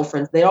purse, a couple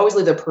friends, they'd always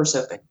leave their purse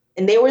open.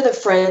 And they were the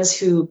friends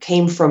who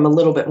came from a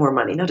little bit more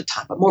money, not a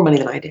ton, but more money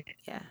than I did.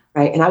 Yeah.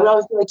 Right. And I would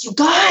always be like, you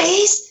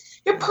guys,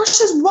 your purse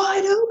is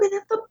wide open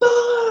at the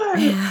bar.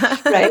 Yeah.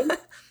 Right.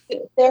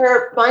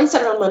 Their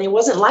mindset on money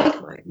wasn't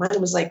like mine. Mine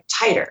was like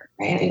tighter,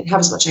 right? I didn't have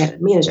as much. I had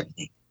to manage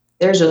everything.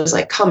 Theirs was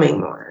like coming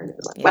more. And it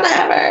was like,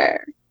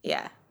 whatever.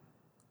 Yeah.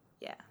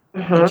 Yeah.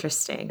 Mm-hmm.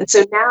 Interesting. And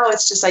so now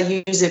it's just, I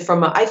use it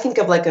from I think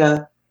of like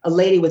a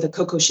lady with a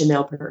Coco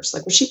Chanel purse.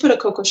 Like, would she put a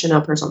Coco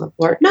Chanel purse on the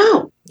floor?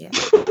 No. Yeah.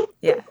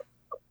 Yeah.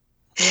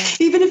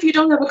 Even if you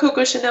don't have a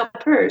Coco Chanel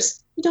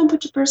purse, you don't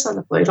put your purse on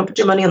the floor. You don't put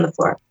your money on the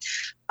floor.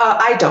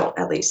 I don't,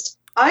 at least.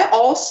 I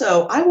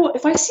will,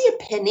 if I see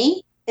a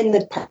penny in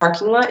the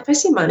parking lot, if I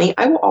see money,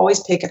 I will always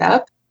pick it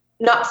up.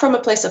 Not from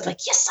a place of like,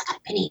 yes, I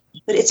got a penny,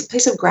 but it's a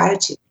place of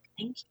gratitude.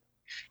 Thank you.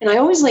 And I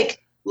always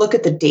like look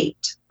at the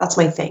date. That's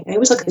my thing. I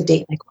always look at the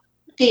date, like,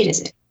 what date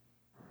is it?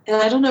 And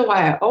I don't know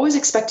why. I always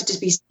expect it to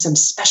be some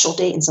special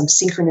date and some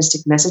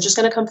synchronistic message is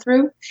going to come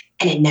through,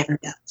 and it never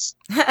does.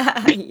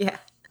 Yeah.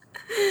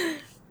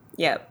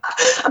 Yep.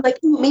 I'm like,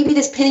 ooh, maybe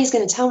this penny's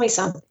going to tell me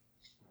something.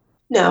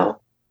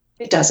 No,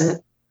 it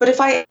doesn't. But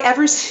if I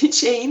ever see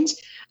change,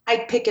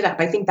 I pick it up.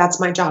 I think that's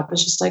my job.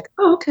 It's just like,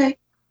 oh, okay.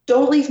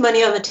 Don't leave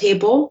money on the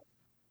table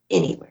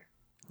anywhere.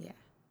 Yeah.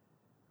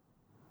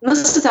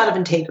 Unless it's out of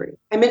integrity.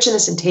 I mention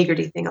this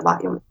integrity thing a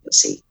lot. You'll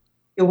see.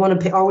 You'll want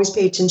to always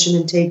pay attention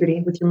to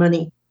integrity with your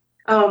money.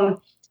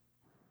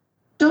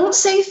 Don't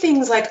say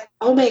things like,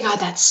 oh my God,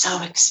 that's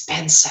so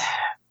expensive.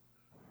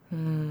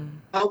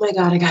 Oh my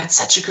God, I got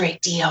such a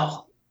great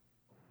deal.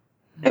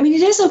 I mean,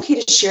 it is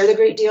okay to share the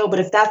great deal, but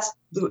if that's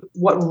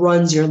what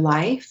runs your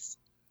life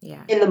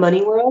in the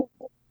money world,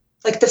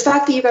 like the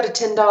fact that you got a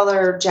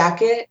 $10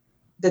 jacket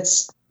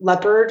that's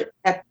leopard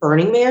at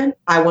Burning Man,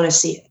 I want to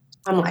see it.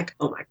 I'm like,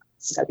 oh my God,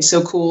 this got to be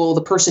so cool.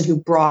 The person who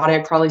brought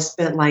it probably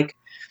spent like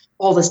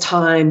all this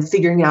time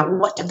figuring out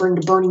what to bring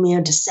to Burning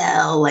Man to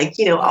sell, like,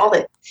 you know, all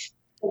that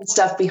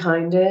stuff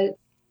behind it.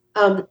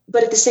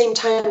 But at the same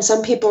time,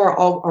 some people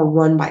are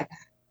run by that.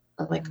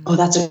 I'm like, oh,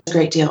 that's a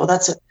great deal.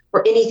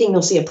 Or anything,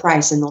 they'll see a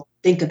price and they'll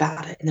think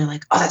about it and they're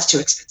like, oh, that's too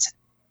expensive.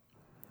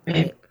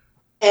 Right.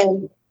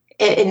 And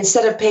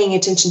instead of paying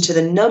attention to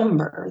the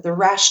number, the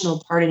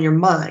rational part in your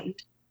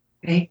mind,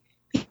 right,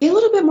 pay a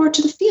little bit more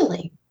to the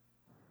feeling,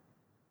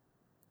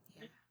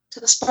 to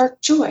the spark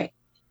of joy.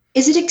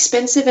 Is it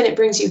expensive and it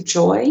brings you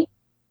joy?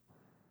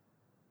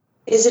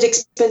 Is it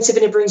expensive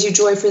and it brings you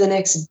joy for the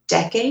next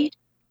decade?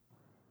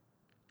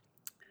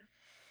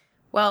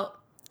 Well,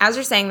 as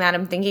you're saying that,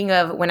 I'm thinking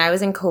of when I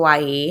was in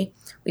Kauai,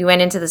 we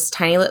went into this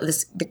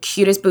the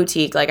cutest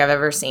boutique like I've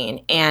ever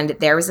seen. And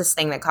there was this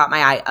thing that caught my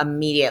eye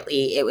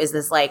immediately. It was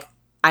this like,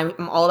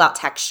 I'm all about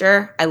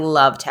texture. I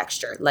love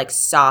texture, like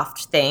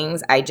soft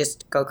things I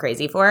just go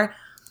crazy for.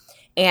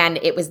 And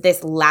it was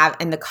this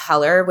and the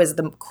color was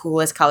the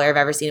coolest color I've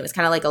ever seen. It was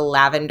kind of like a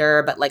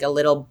lavender, but like a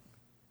little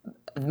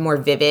more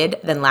vivid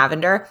than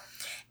lavender.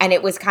 And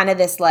it was kind of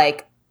this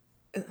like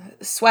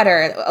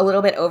sweater, a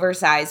little bit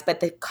oversized, but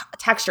the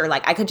texture,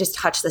 like I could just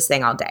touch this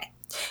thing all day.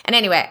 And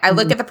anyway, I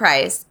look at the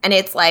price and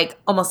it's like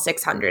almost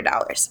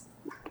 $600.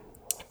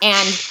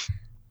 And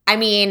I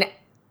mean,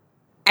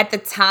 at the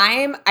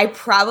time, I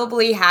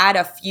probably had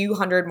a few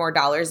hundred more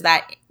dollars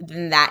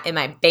than that in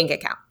my bank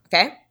account.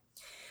 Okay.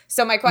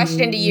 So my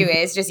question to you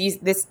is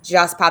this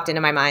just popped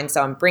into my mind.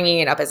 So I'm bringing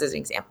it up as an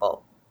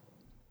example.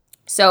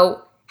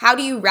 So how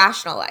do you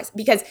rationalize?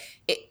 Because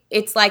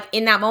it's like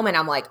in that moment,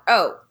 I'm like,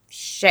 oh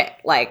shit.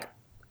 Like,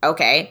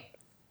 okay,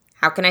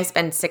 how can I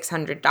spend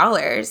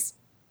 $600?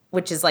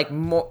 Which is like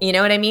more, you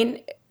know what I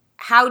mean?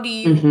 How do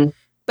you,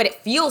 but it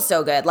feels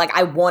so good. Like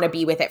I want to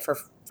be with it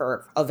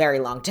for a very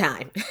long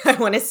time. I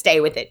want to stay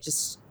with it,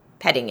 just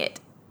petting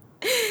it.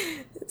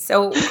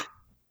 So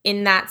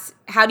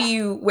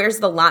where's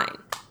the line?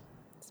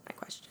 That's my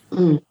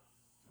question.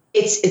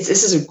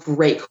 This is a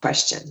great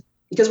question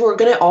because we're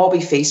going to all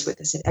be faced with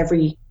this at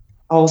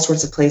all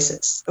sorts of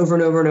places over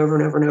and over and over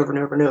and over and over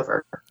and over and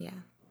over. Yeah.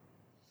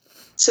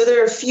 So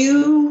there are a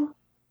few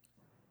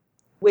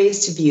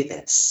ways to view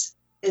this.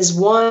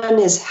 One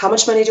is how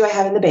much money do I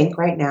have in the bank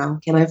right now?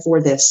 Can I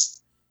afford this?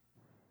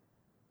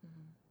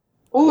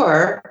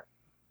 Or,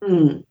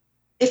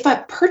 if I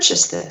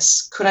purchase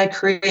this, could I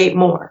create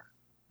more?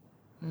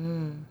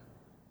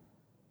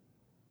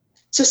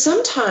 So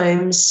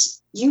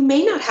sometimes you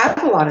may not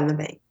have a lot in the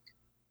bank.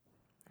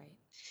 Right.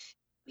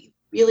 You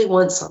really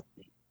want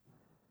something.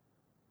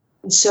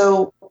 And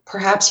so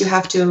perhaps you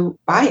have to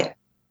buy it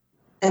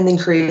and then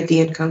create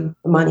the income,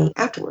 the money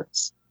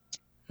afterwards.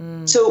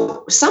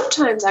 So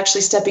sometimes actually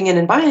stepping in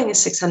and buying a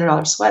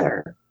 $600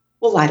 sweater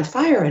will light a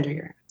fire under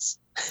your ass.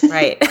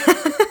 Right.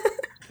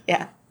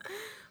 Yeah.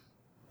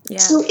 Yeah.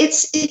 So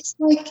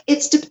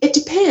it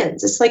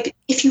depends. It's like,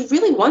 if you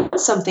really want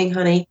something,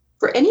 honey,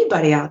 for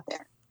anybody out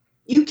there,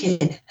 you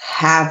can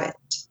have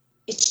it.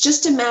 It's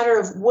just a matter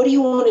of what do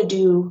you want to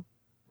do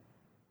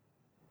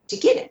to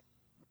get it?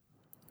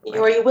 You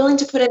know, are you willing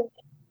to put in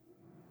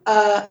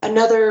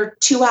another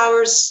 2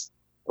 hours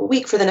a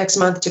week for the next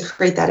month to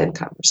create that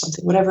income or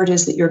something, whatever it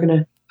is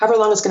that however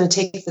long it's going to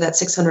take for that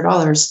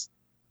 $600,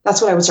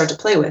 that's what I would start to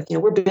play with. You know,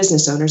 we're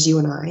business owners, you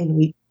and I,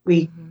 and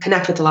we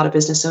connect with a lot of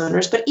business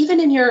owners, but even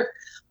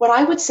what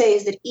I would say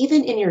is that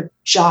even in your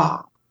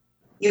job,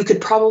 you could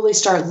probably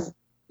start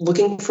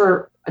looking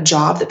for a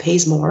job that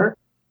pays more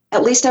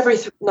at least every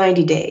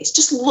 90 days.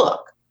 Just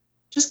look,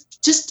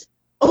 just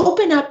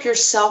open up your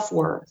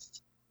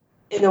self-worth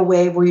in a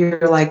way where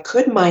you're like,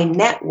 could my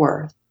net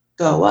worth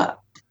go up?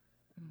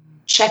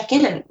 Check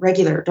in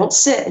regular. Don't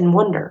sit and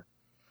wonder.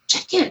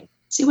 Check in.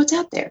 See what's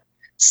out there.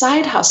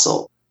 Side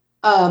hustle.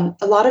 A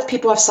lot of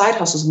people have side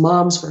hustles,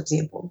 moms, for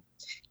example.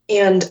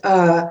 And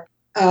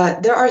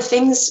there are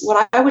things,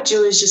 what I would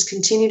do is just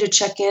continue to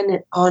check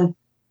in on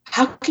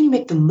how can you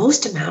make the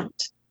most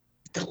amount,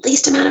 the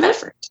least amount of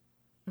effort.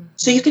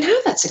 So you can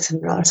have that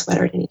 $600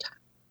 sweater at any time.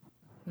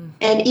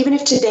 And even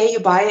if today you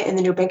buy it and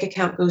then your bank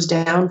account goes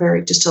down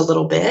just a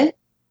little bit,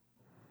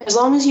 as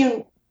long as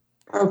you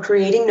are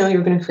know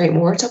you're going to create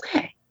more, it's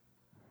okay.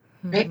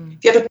 Right?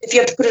 If you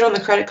have to put it on the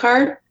credit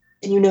card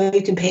and you know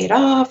you can pay it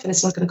off and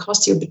it's not going to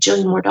cost you a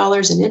bajillion more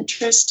dollars in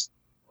interest,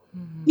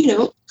 put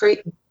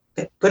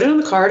it on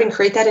the card and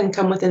create that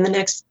income within the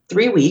next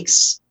 3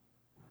 weeks.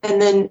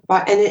 And then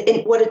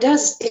what it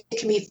does, it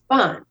can be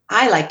fun.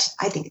 I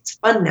think it's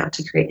fun now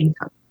to create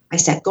income. I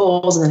set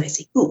goals and then I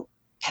say, ooh,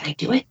 can I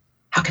do it?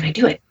 How can I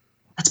do it?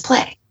 Let's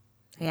play.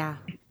 Yeah.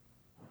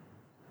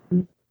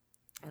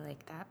 I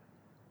like that.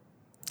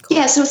 Cool.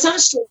 Yeah. So it's not a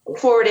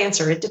straightforward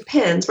answer. It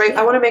depends, right?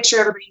 Yeah. I want to make sure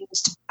everybody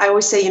knows. I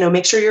always say,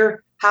 make sure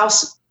your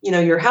house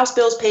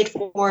bill's paid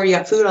for, you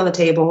got food on the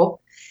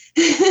table.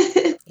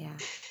 Yeah.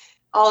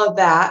 All of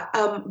that.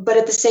 But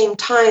at the same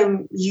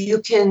time,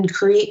 you can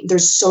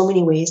there's so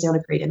many ways now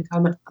to create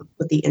income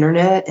with the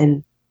internet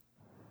and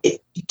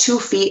 2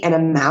 feet and a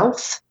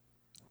mouth.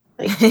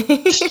 Like,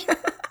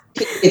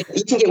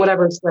 you can get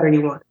whatever sweater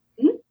you want.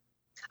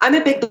 I'm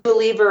a big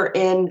believer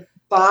in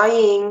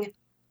buying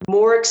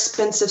more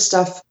expensive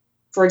stuff.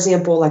 For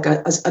example, like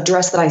a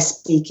dress that I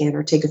speak in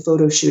or take a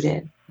photo shoot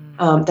in,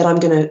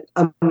 that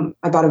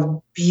I bought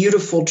a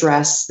beautiful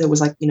dress that was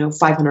like,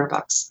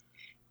 $500.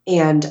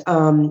 And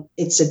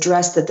it's a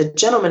dress that the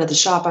gentleman at the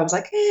shop, I was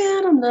like, I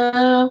don't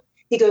know.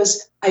 He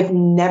goes, I've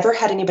never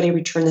had anybody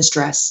return this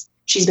dress.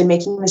 She's been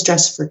making this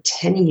dress for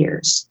 10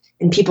 years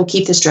and people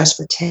keep this dress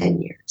for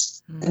 10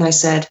 years. And I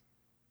said,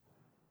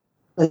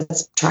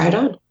 let's try it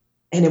on.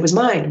 And it was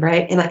mine,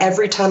 right? And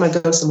every time I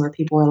go somewhere,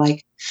 people are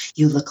like,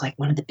 you look like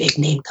one of the big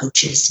name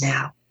coaches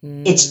now.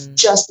 It's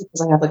just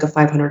because I have like a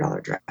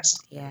 $500 dress.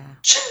 Yeah.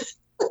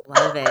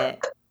 Love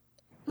it.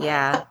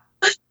 Yeah.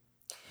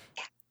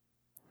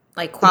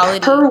 Like quality.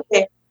 Per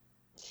wear.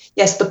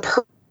 Yes, the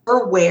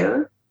per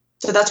wear.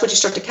 So that's what you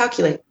start to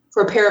calculate.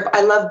 For a pair of,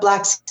 I love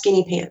black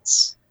skinny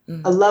pants.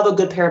 I love a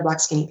good pair of black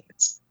skinny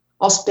pants.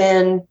 I'll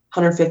spend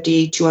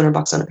 $150,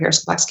 $200 on a pair of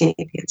black skinny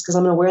pants because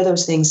I'm going to wear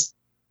those things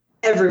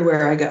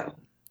everywhere I go.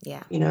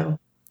 Yeah.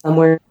 I'm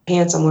wearing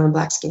pants, I'm wearing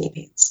black skinny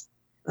pants.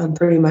 I'm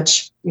pretty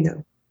much,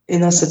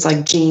 unless it's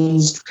like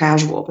jeans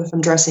casual, but if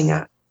I'm dressing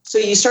up. So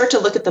you start to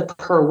look at the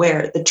per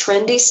wear, the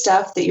trendy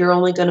stuff that you're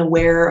only going to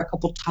wear a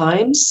couple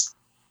times,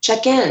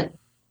 check in.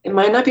 It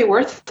might not be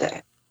worth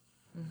it.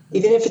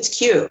 Even if it's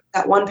cute,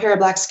 that one pair of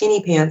black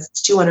skinny pants,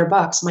 it's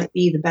 $200 might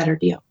be the better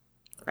deal.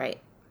 Right.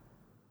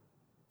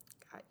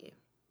 Got you.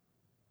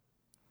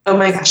 Oh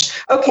my gosh.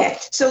 Okay.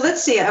 So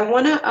let's see. I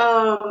want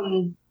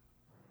to,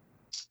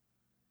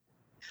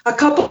 a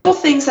couple of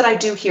things that I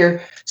do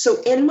here.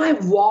 So in my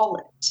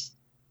wallet,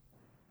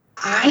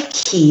 I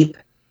keep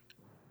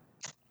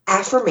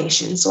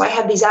affirmations. So I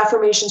have these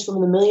affirmations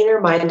from the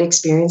Millionaire Mind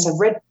Experience. I've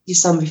read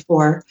some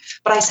before,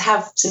 but I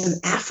have some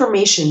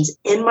affirmations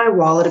in my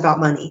wallet about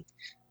money.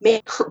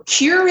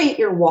 Curate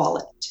your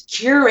wallet,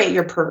 curate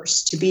your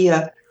purse to be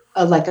a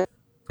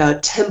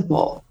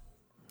temple,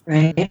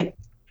 right?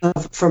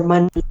 For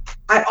money.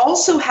 I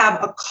also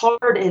have a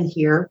card in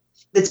here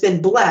that's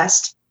been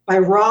blessed by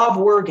Rob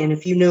Wergen.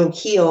 If you know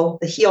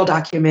the Heal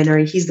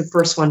documentary, he's the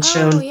first one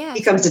shown. Oh, yeah.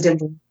 He comes to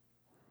Denver.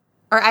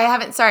 Or I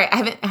haven't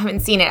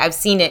seen it. I've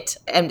seen it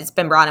and it's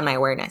been brought in my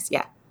awareness.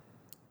 Yeah.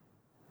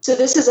 So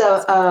this is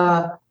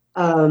a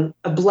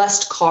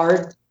blessed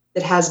card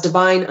that has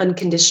divine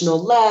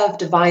unconditional love,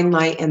 divine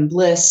light, and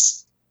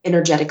bliss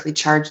energetically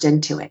charged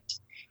into it.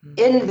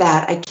 In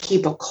that, I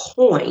keep a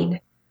coin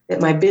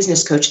that my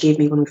business coach gave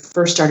me when we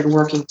first started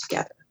working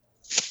together.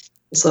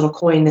 This little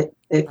coin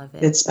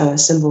that's a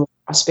symbol of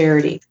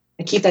prosperity.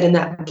 I keep that in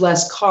that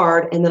blessed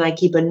card, and then I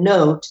keep a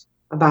note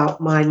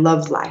about my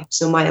love life.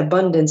 So my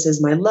abundance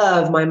is my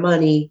love, my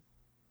money,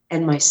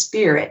 and my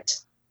spirit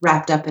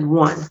wrapped up in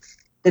one.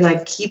 Then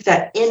I keep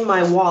that in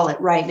my wallet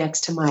right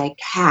next to my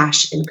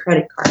cash and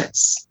credit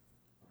cards.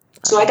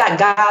 So I got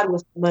God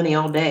with money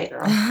all day,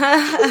 girl.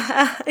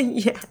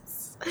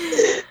 Yes.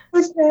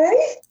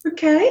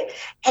 Okay.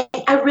 And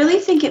I really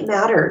think it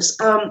matters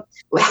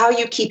how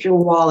you keep your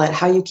wallet,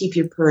 how you keep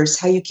your purse,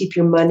 how you keep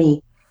your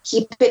money.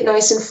 Keep it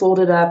nice and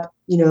folded up,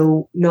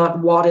 not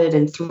wadded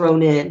and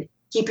thrown in.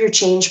 Keep your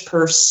change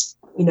purse,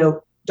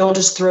 don't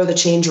just throw the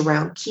change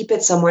around. Keep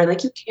it somewhere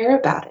like you care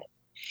about it.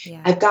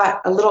 Yeah. I've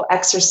got an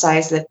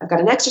exercise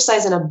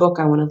in a book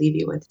I want to leave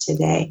you with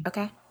today.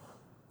 Okay.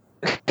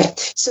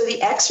 So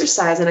the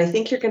exercise, and I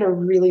think you're going to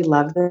really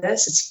love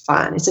this. It's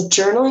fun. It's a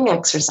journaling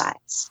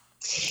exercise.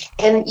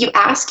 And you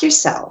ask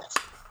yourself,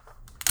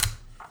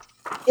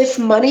 if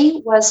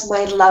money was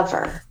my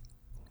lover,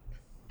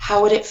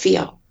 how would it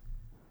feel?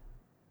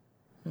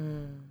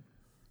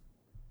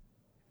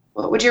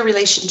 What would your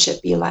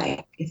relationship be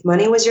like? If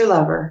money was your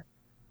lover,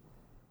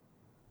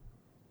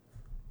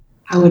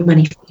 how would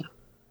money feel?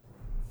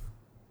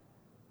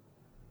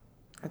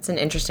 That's an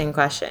interesting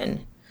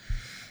question.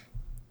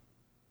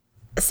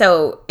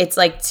 So it's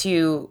like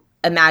to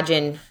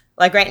imagine,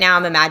 like right now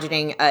I'm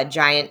imagining a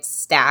giant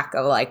stack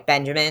of like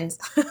Benjamins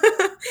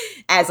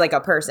as like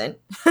a person.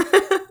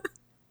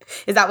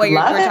 Is that what we're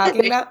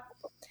talking about?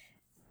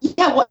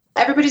 Yeah, well,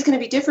 everybody's going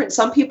to be different.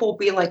 Some people will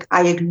be like,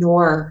 I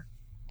ignore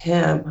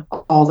him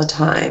all the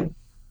time.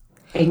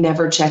 I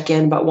never check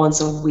in but once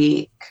a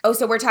week. Oh,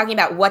 so we're talking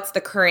about what's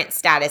the current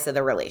status of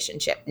the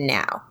relationship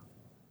now.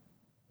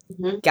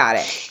 Mm-hmm. Got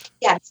it.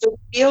 Yeah, so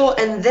feel,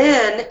 and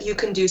then you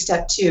can do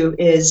step 2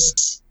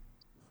 is,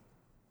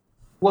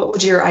 what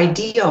would your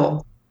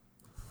ideal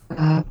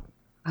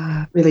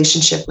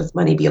relationship with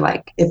money be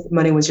like if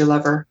money was your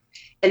lover?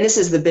 And this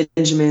is the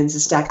Benjamins, the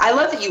stack. I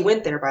love that you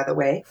went there, by the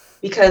way,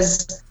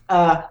 because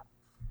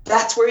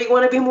that's where you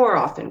want to be more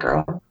often,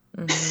 girl.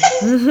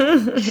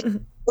 Mm-hmm.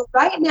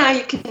 Right now,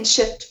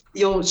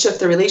 you'll shift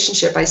the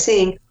relationship by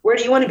saying, where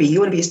do you want to be? You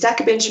want to be a stack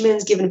of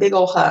Benjamins, giving a big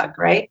old hug,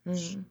 right?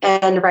 Mm-hmm.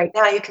 And right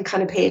now, you can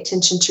kind of pay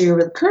attention to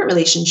your current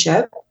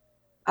relationship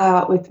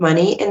with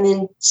money, and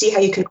then see how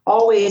you can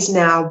always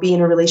now be in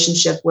a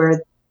relationship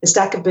where the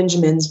stack of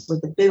Benjamins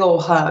with a big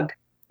old hug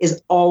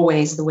is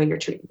always the way you're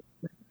treating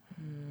them.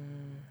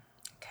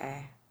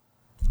 Okay.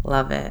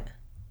 Love it.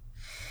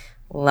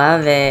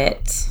 Love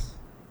it.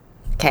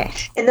 Okay.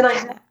 And then I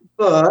have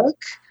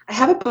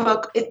a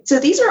book. So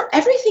these are,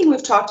 everything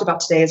we've talked about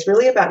today is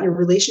really about your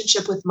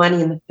relationship with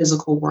money in the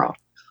physical world.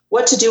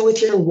 What to do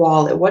with your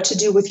wallet, what to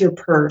do with your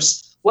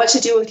purse, what to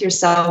do with your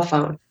cell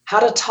phone, how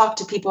to talk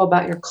to people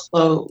about your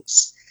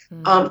clothes.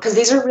 Because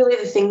these are really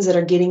the things that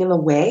are getting in the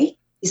way.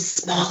 These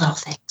small little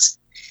things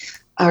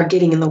are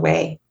getting in the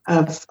way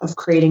of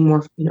creating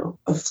more,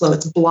 of flow.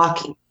 It's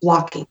blocking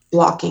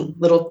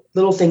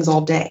little things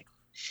all day.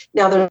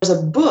 Now there's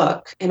a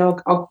book, and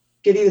I'll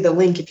give you the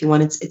link if you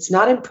want. It's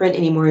not in print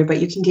anymore, but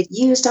you can get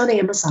used on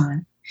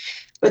Amazon.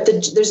 But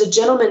there's a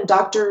gentleman,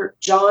 Dr.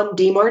 John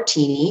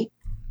Demartini,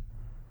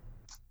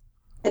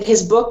 and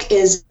his book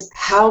is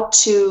How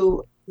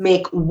to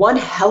Make One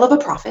Hell of a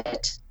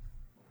Profit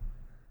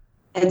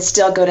and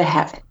Still Go to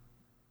Heaven.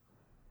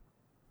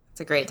 It's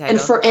a great title.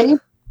 And for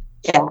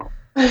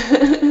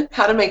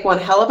how to make one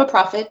hell of a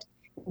profit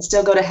and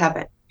still go to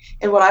heaven.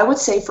 And what I would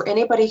say for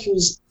anybody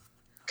who's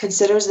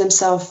considers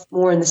themselves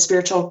more in the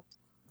spiritual,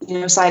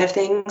 side of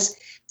things,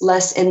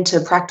 less into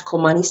practical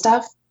money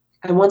stuff,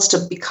 and wants to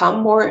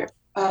become more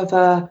of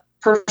a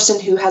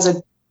person who has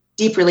a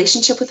deep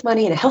relationship with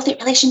money and a healthy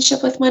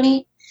relationship with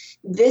money,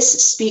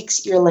 this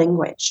speaks your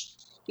language,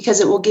 because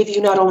it will give you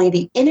not only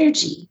the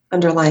energy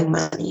underlying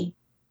money,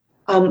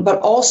 but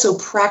also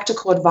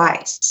practical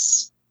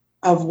advice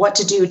of what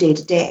to do day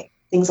to day.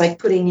 Things like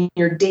putting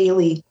your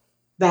daily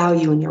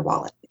value in your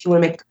wallet. If you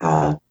want to make,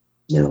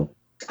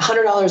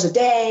 $100 a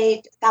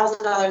day,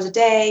 $1,000 a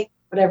day,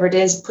 whatever it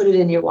is, put it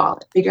in your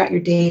wallet. Figure out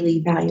your daily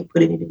value,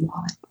 put it in your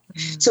wallet.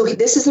 Mm-hmm. So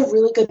this is a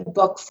really good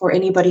book for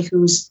anybody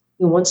who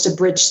wants to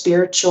bridge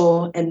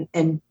spiritual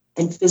and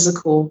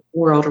physical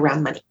world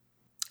around money.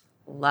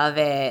 Love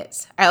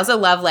it. I also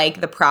love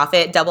like the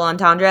profit double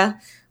entendre,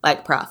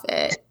 like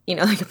profit.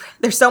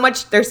 There's so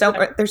much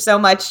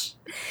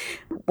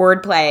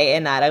wordplay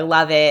in that. I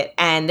love it.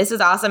 And this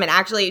is awesome. And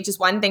actually, just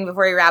one thing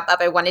before we wrap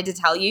up, I wanted to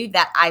tell you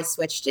that I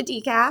switched to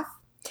decaf.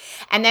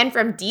 And then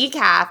from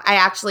decaf, I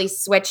actually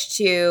switched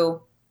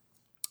to,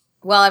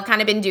 I've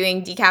kind of been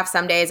doing decaf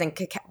some days and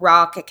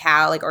raw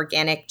cacao, like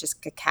organic,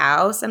 just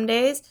cacao some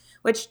days,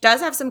 which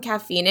does have some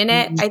caffeine in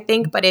it, I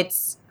think, but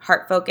it's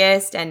heart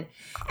focused. And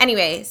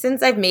anyway,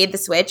 since I've made the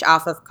switch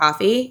off of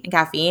coffee and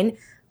caffeine,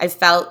 I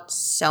felt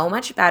so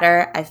much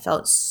better. I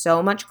felt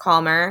so much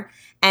calmer.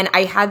 And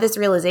I had this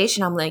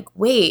realization. I'm like,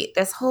 wait,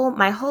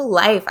 my whole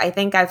life, I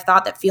think I've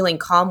thought that feeling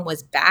calm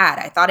was bad.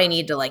 I thought I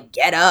needed to like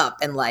get up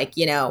and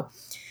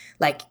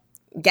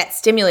get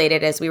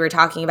stimulated, as we were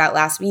talking about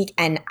last week.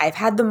 And I've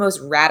had the most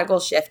radical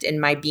shift in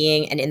my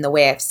being and in the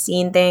way I've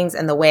seen things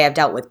and the way I've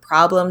dealt with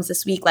problems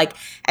this week. Like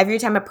every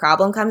time a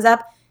problem comes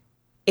up,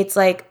 it's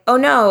like, oh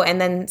no.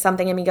 And then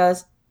something in me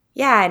goes,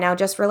 yeah, now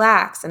just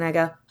relax. And I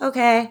go,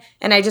 okay.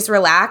 And I just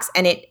relax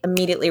and it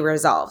immediately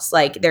resolves.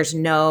 Like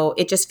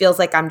it just feels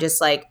like I'm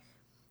just like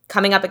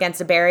coming up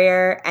against a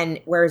barrier.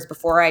 And whereas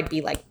before I'd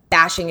be like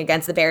bashing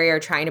against the barrier,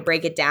 trying to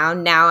break it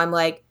down. Now I'm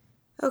like,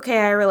 okay,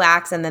 I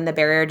relax. And then the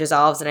barrier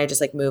dissolves and I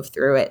just like move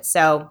through it.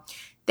 So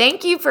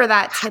thank you for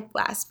that tip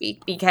last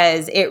week,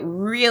 because it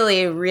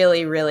really,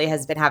 really, really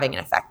has been having an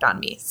effect on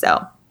me.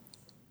 So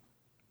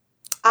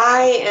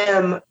I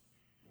am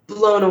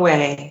blown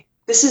away.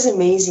 This is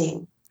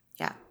amazing.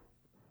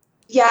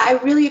 Yeah, I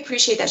really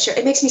appreciate that share.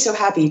 It makes me so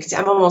happy because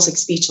I'm almost like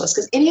speechless,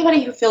 because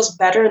anybody who feels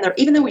better, and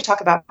even though we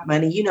talk about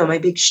money, my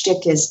big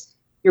shtick is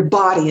your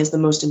body is the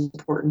most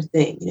important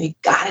thing. You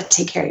got to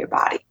take care of your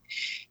body.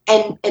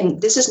 And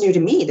this is new to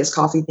me, this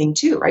coffee thing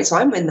too, right? So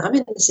I'm in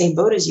the same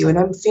boat as you, and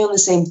I'm feeling the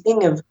same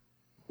thing of,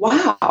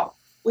 wow,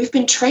 we've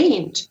been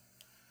trained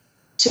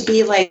to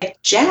be like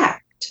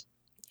jacked.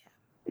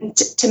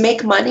 To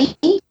make money,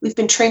 we've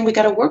been trained we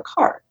got to work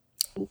hard.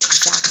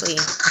 Exactly.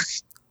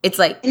 It's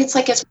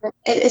like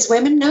as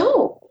women,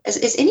 no,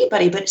 as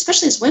anybody, but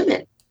especially as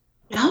women,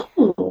 no,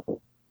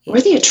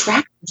 we're the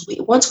attractive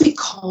once we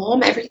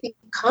calm, everything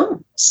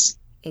comes.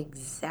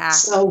 Exactly.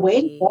 So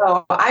way to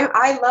go.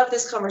 I love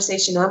this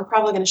conversation. I'm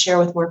probably going to share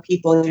with more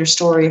people your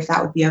story if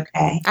that would be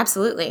okay.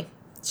 Absolutely.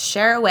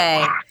 Share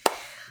away.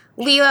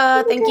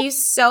 Leela, thank you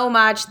so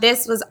much.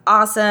 This was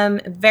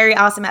awesome. Very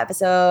awesome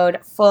episode,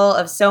 full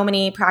of so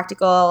many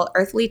practical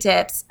earthly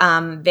tips.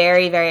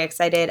 Very, very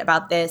excited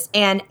about this.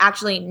 And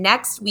actually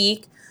next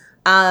week,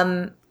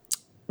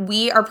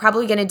 we are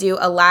probably going to do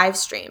a live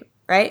stream,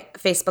 right?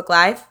 Facebook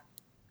Live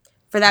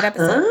for that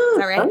episode. Is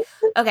that right?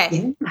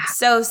 Okay. Yeah.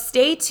 So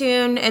stay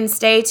tuned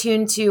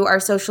to our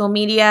social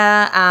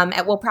media. And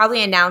we'll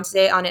probably announce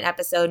it on an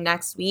episode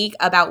next week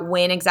about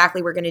when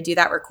exactly we're going to do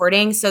that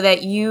recording so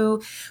that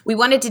we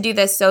wanted to do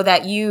this so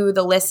that you,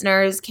 the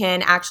listeners,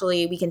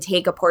 we can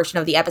take a portion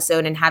of the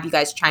episode and have you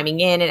guys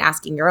chiming in and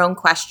asking your own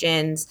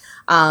questions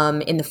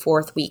in the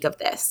 4th week of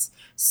this.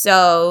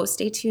 So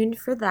stay tuned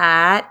for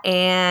that.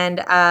 And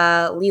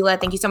Leela,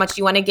 thank you so much.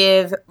 Do you want to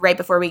give, right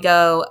before we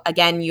go,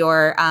 again,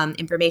 your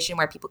information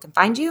where people can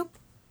find you?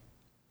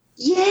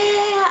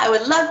 Yeah, I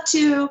would love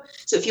to.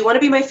 So if you want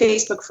to be my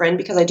Facebook friend,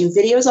 because I do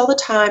videos all the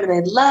time and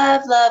I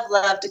love, love,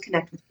 love to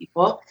connect with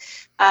people,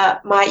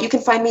 you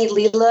can find me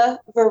Lila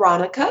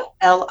Veronica,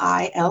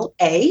 Lila,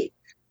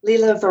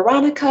 Lila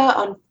Veronica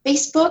on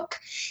Facebook.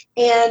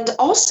 And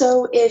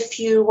also, if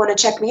you want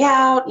to check me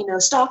out,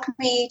 stalk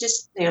me,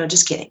 just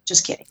kidding.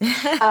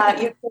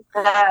 You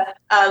can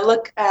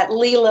look at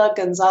Lila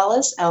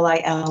Gonzalez,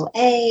 Lila,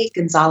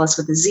 Gonzalez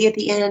with a Z at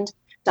the end,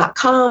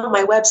 .com,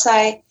 my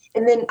website.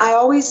 And then I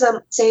always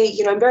say,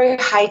 I'm very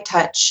high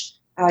touch.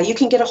 You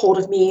can get a hold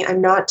of me. I'm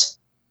not,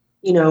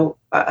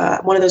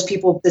 one of those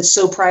people that's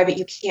so private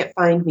you can't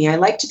find me. I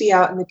like to be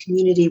out in the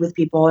community with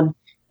people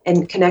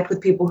and connect with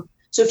people.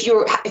 So if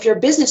you're a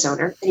business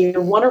owner and you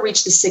want to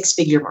reach the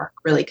 6-figure mark,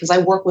 really, because I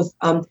work with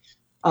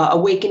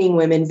awakening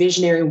women,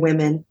 visionary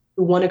women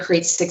who want to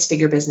create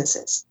 6-figure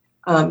businesses,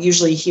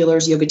 usually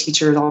healers, yoga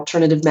teachers,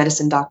 alternative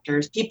medicine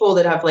doctors, people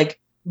that have like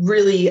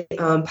really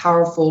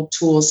powerful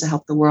tools to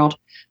help the world.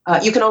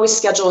 You can always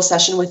schedule a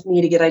session with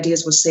me to get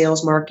ideas with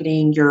sales,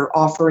 marketing, your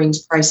offerings,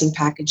 pricing,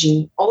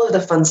 packaging, all of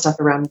the fun stuff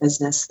around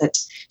business, that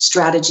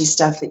strategy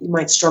stuff that you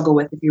might struggle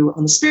with if you're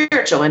on the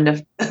spiritual end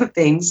of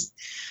things.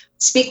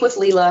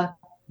 Speakwithlila.com.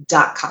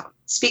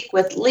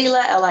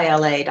 Speakwithlila,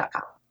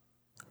 Lila.com.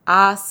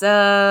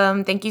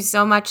 Awesome. Thank you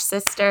so much,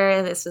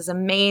 sister. This was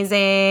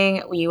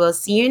amazing. We will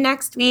see you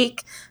next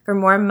week for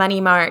more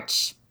Money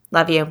March.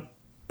 Love you.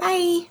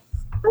 Bye.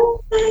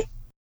 Bye.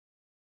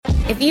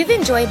 If you've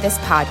enjoyed this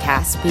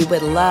podcast, we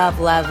would love,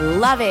 love,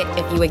 love it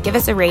if you would give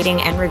us a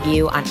rating and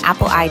review on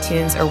Apple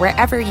iTunes or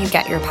wherever you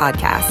get your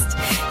podcast.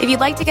 If you'd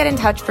like to get in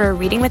touch for a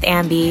reading with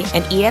Ambi,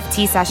 an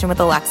EFT session with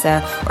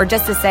Alexa, or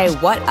just to say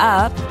what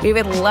up, we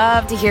would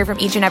love to hear from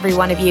each and every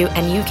one of you,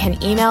 and you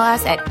can email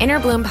us at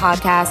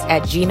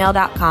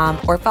innerbloom.podcast@gmail.com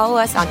or follow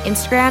us on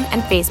Instagram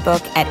and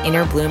Facebook at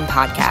Innerbloom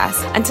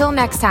Podcast. Until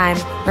next time,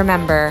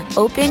 remember,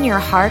 open your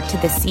heart to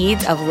the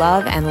seeds of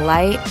love and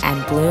light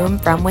and bloom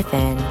from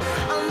within.